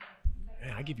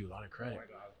 Man, I give you a lot of credit.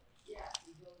 It's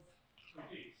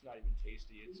not even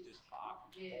tasty. It's just hot.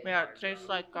 Yeah, it tastes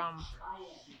like, I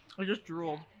just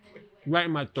drooled. Right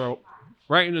in my throat.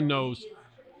 Right in the nose.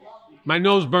 My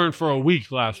nose burned for a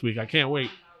week last week. I can't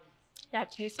wait. Yeah,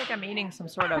 it tastes like I'm eating some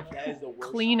sort of That is the worst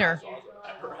cleaner. sauce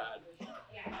I've ever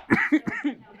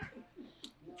had.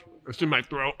 It's in my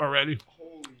throat already.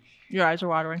 Holy Your eyes are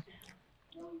watering.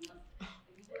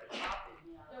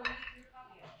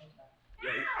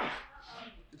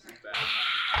 this is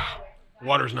bad.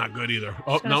 Water's not good either.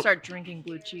 Oh, I'm gonna no. start drinking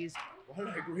blue cheese. Why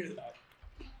did I agree to that?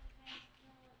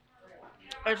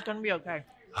 It's gonna be okay.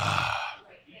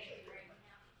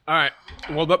 All right.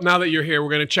 Well, now that you're here, we're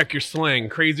going to check your slang.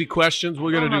 Crazy questions.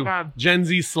 We're going Oh to my do God. Gen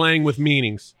Z slang with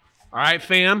meanings. All right,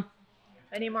 fam?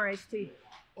 I need more iced tea.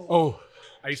 Oh,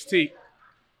 iced tea.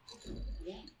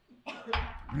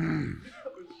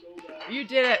 You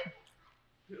did it.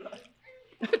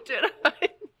 Did I?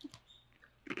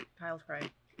 Kyle's crying.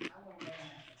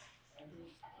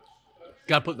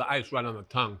 Got to put the ice right on the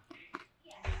tongue.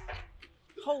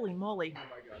 Holy moly.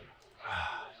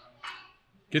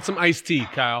 Get some iced tea,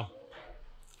 Kyle.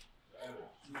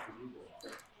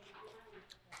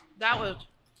 That was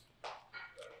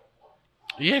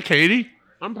Yeah, Katie.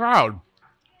 I'm proud.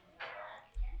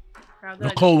 proud that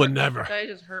Nicole would never. I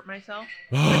just hurt myself.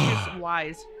 That's just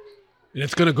wise. And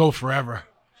it's going to go forever.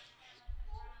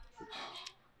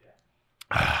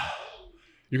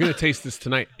 You're going to taste this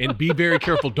tonight. And be very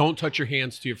careful. Don't touch your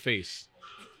hands to your face.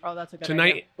 Oh, that's a good Tonight,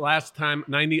 idea. last time,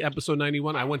 episode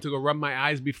 91, I went to go rub my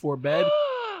eyes before bed.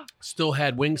 Still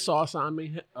had wing sauce on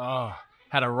me.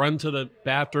 Had to run to the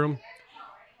bathroom.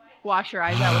 Wash your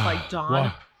eyes out with like Dawn.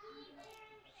 Wow.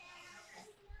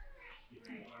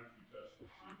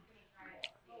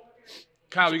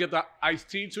 Kyle, you get the iced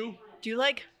tea too? Do you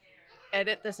like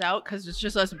edit this out because it's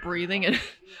just us breathing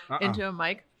into a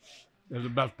mic? That's the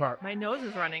best part. My nose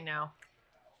is running now.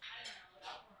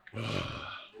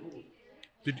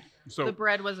 So The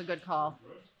bread was a good call.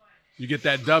 you get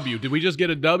that W. Did we just get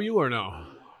a W or no?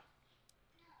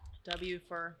 W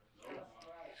for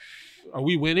Are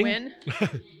we winning? win.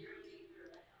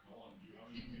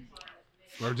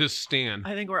 Or just stand?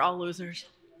 I think we're all losers.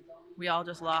 We all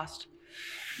just lost.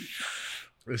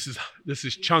 This is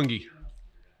chungy.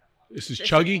 This is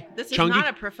chuggy. This is chungy. not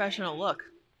a professional look.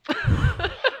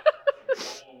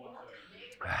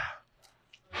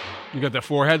 You got that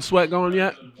forehead sweat going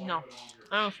yet? No,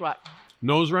 I don't sweat.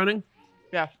 Nose running?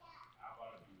 Yeah.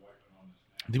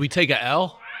 Did we take a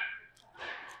L?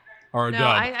 Or a No, dub?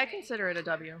 I consider it a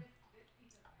W.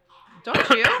 Don't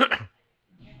you?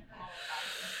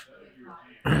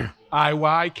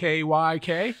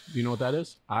 IYKYK. Do you know what that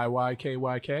is?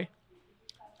 IYKYK.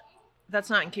 That's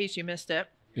not in case you missed it.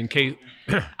 In case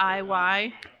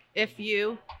IY. If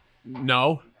you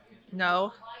no,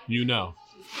 know. you know.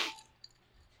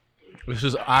 This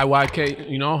is IYK.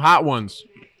 You know, hot ones.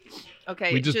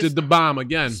 Okay. We just did the bomb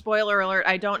again. Spoiler alert,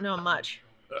 I don't know much.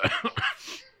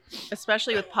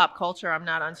 Especially with pop culture. I'm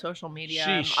not on social media.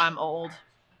 Sheesh. I'm old.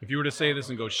 If you were to say this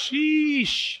and go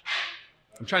sheesh,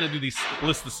 I'm trying to do these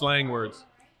list the slang words.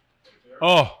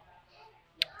 Oh,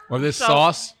 or this So-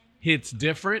 sauce hits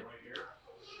different.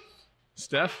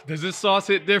 Steph, does this sauce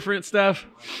hit different, Steph?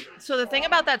 So the thing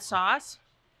about that sauce,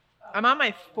 I'm on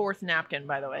my 4th napkin,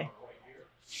 by the way.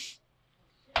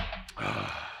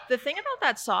 The thing about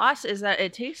that sauce is that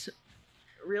it tastes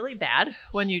really bad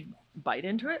when you bite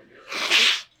into it.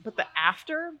 But the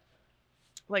after,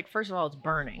 like, first of all, it's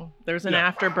burning. There's an Yeah.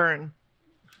 after burn.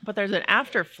 But there's an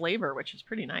after flavor, which is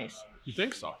pretty nice. You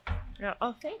think so? Yeah.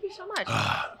 Oh, thank you so much.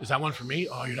 Is that one for me?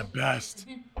 Oh, you're the best.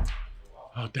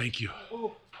 Oh, thank you.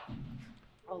 Oh,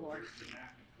 Lord.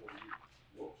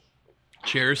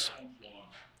 Cheers.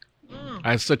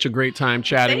 I had such a great time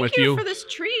chatting Thank with you you. for this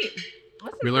treat. This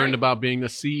is We learned great. about being the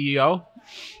CEO,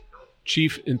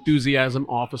 Chief Enthusiasm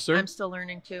Officer I'm still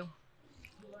learning too.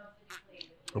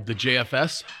 of the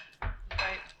JFS Right.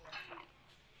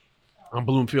 on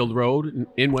Bloomfield Road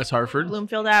in West Hartford.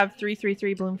 Bloomfield Ave,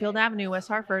 333 Bloomfield Avenue, West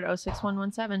Hartford,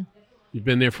 06117. You've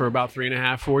been there for about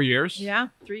 3.5, 4 years. Yeah,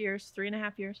 3 years,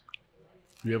 3.5 years.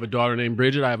 You have a daughter named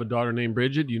Bridget. I have a daughter named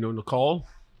Bridget. You know Nicole.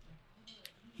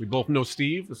 We both know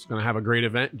Steve. This is going to have a great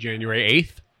event, January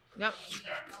 8th. Yep.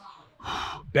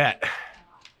 Bet.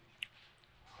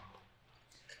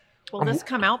 Will this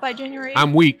come out by January 8th?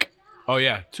 I'm weak. Oh,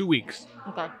 yeah. 2 weeks.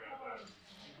 Okay.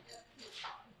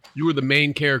 You were the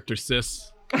main character,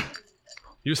 sis.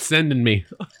 You're sending me.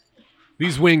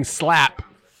 These wings slap.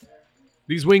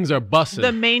 These wings are busting.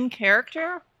 The main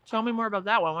character? Tell me more about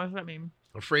that one. What does that mean?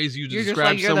 A phrase used to You're just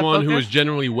describe like, you're the someone who focus? is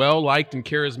generally well-liked and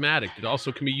charismatic. It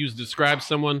also can be used to describe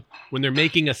someone when they're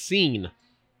making a scene.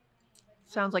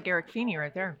 Sounds like Eric Feeney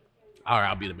right there. All right,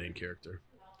 I'll be the main character.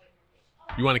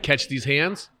 You want to catch these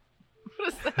hands? What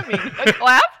does that mean? A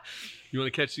clap? You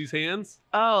want to catch these hands?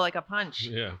 Oh, like a punch.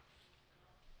 Yeah.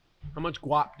 How much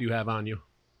guap do you have on you?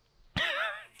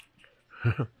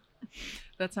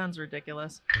 That sounds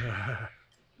ridiculous.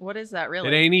 What is that really?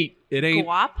 It ain't eat. It ain't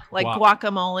Guap? Like guap.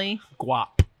 guacamole?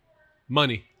 Guap.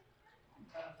 Money.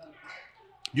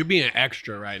 You're being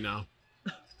extra right now.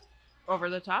 Over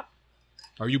the top?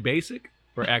 Are you basic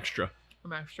or extra?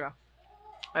 I'm extra.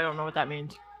 I don't know what that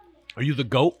means. Are you the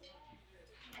GOAT?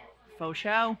 Faux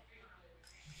show.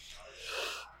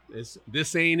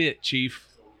 This ain't it, Chief.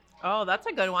 Oh, that's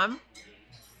a good one.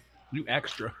 You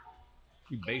extra.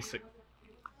 You basic.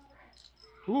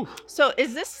 Ooh. So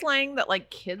is this slang that like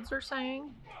kids are saying?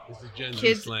 This is Gen Z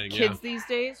Kids, slang, kids these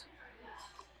days?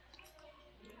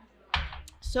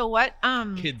 So what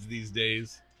Kids these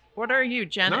days. what are you,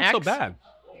 Gen Not X? so bad.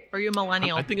 Or are you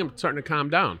millennial? I think I'm starting to calm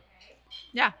down.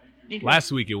 Yeah. me too.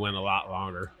 Last week it went a lot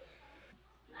longer.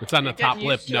 It's on the You're top getting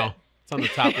lip. used to No. it. It's on the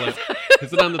top lip.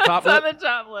 Is it on the top It's lip? on the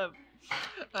top lip.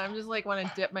 I'm just like want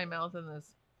to dip my mouth in this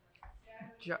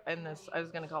I was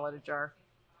going to call it a jar.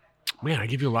 Man, I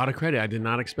give you a lot of credit. I did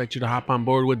not expect you to hop on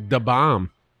board with the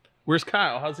bomb. Where's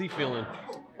Kyle? How's he feeling?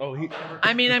 Oh,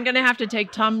 I mean, I'm going to have to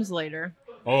take Tums later.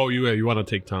 Oh, you want to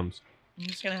take Tums? I'm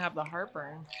just going to have the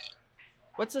heartburn.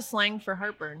 What's the slang for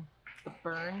heartburn? The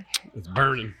burn? It's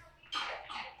burning.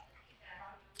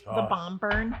 The bomb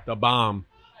burn? The bomb.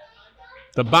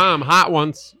 The bomb. Hot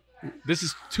ones. This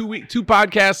is 2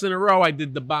 podcasts in a row. I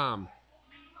did the bomb.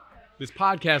 This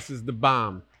podcast is the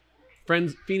bomb.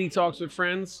 Friends, Feeney Talks with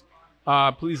Friends.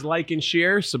 Please like and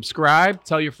share. Subscribe.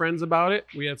 Tell your friends about it.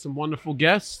 We had some wonderful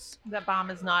guests. That bomb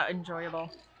is not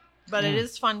enjoyable. But it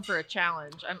is fun for a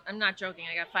challenge. I'm not joking.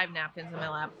 I got 5 napkins in my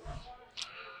lap.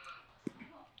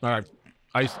 All right.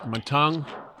 Ice my tongue.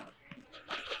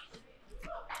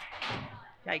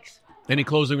 Yikes. Any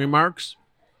closing remarks?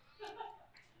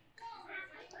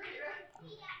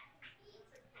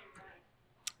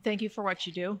 Thank you for what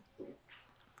you do.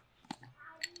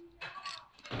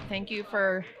 Thank you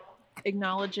for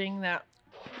acknowledging that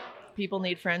people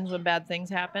need friends when bad things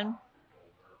happen.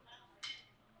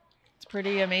 It's a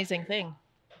pretty amazing thing.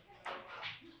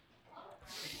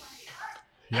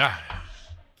 Yeah.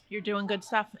 You're doing good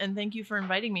stuff. And thank you for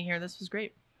inviting me here. This was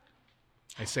great.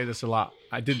 I say this a lot.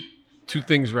 I did 2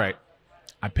 things right.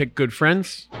 I pick good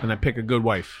friends and I pick a good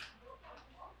wife.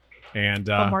 And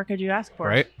What more could you ask for?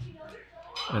 right.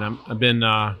 And I've been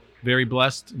very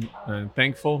blessed and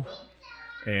thankful.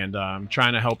 And I'm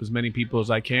trying to help as many people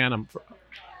as I can.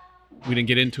 We didn't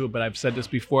get into it, but I've said this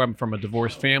before. I'm from a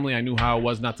divorced family. I knew how it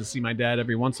was not to see my dad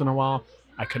every once in a while.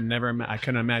 I couldn't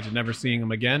imagine never seeing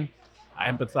him again. I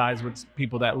empathize with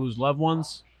people that lose loved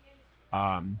ones.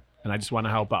 And I just want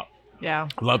to help out. Yeah.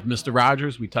 Love Mr.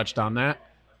 Rogers. We touched on that.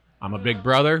 I'm a big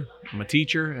brother. I'm a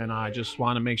teacher. And I just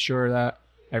want to make sure that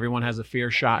everyone has a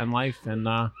fair shot in life. And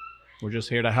we're just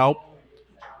here to help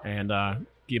and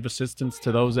give assistance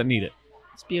to those that need it.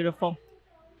 It's beautiful.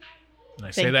 And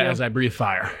I say Thank that you. as I breathe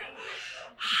fire.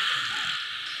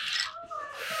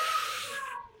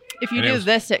 If you And it do was-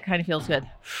 this, it kind of feels good.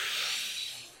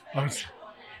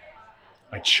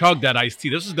 I chugged that iced tea.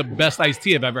 This is the best iced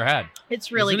tea I've ever had.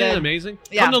 It's really Isn't good. it amazing?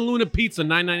 Yeah. Come to Luna Pizza,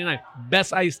 $9.99.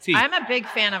 Best iced tea. I'm a big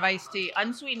fan of iced tea.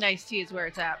 Unsweetened iced tea is where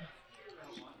it's at.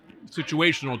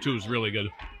 Situational, too, is really good.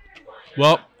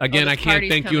 Well, again, this I can't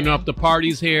party's thank you coming enough. in. The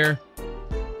party's here.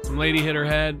 Some lady hit her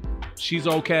head. She's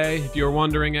okay, if you're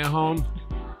wondering at home.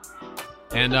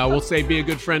 And we'll say be a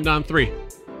good friend on 3.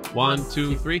 1,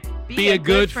 2, 3. Be a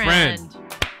good friend.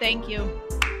 Thank you.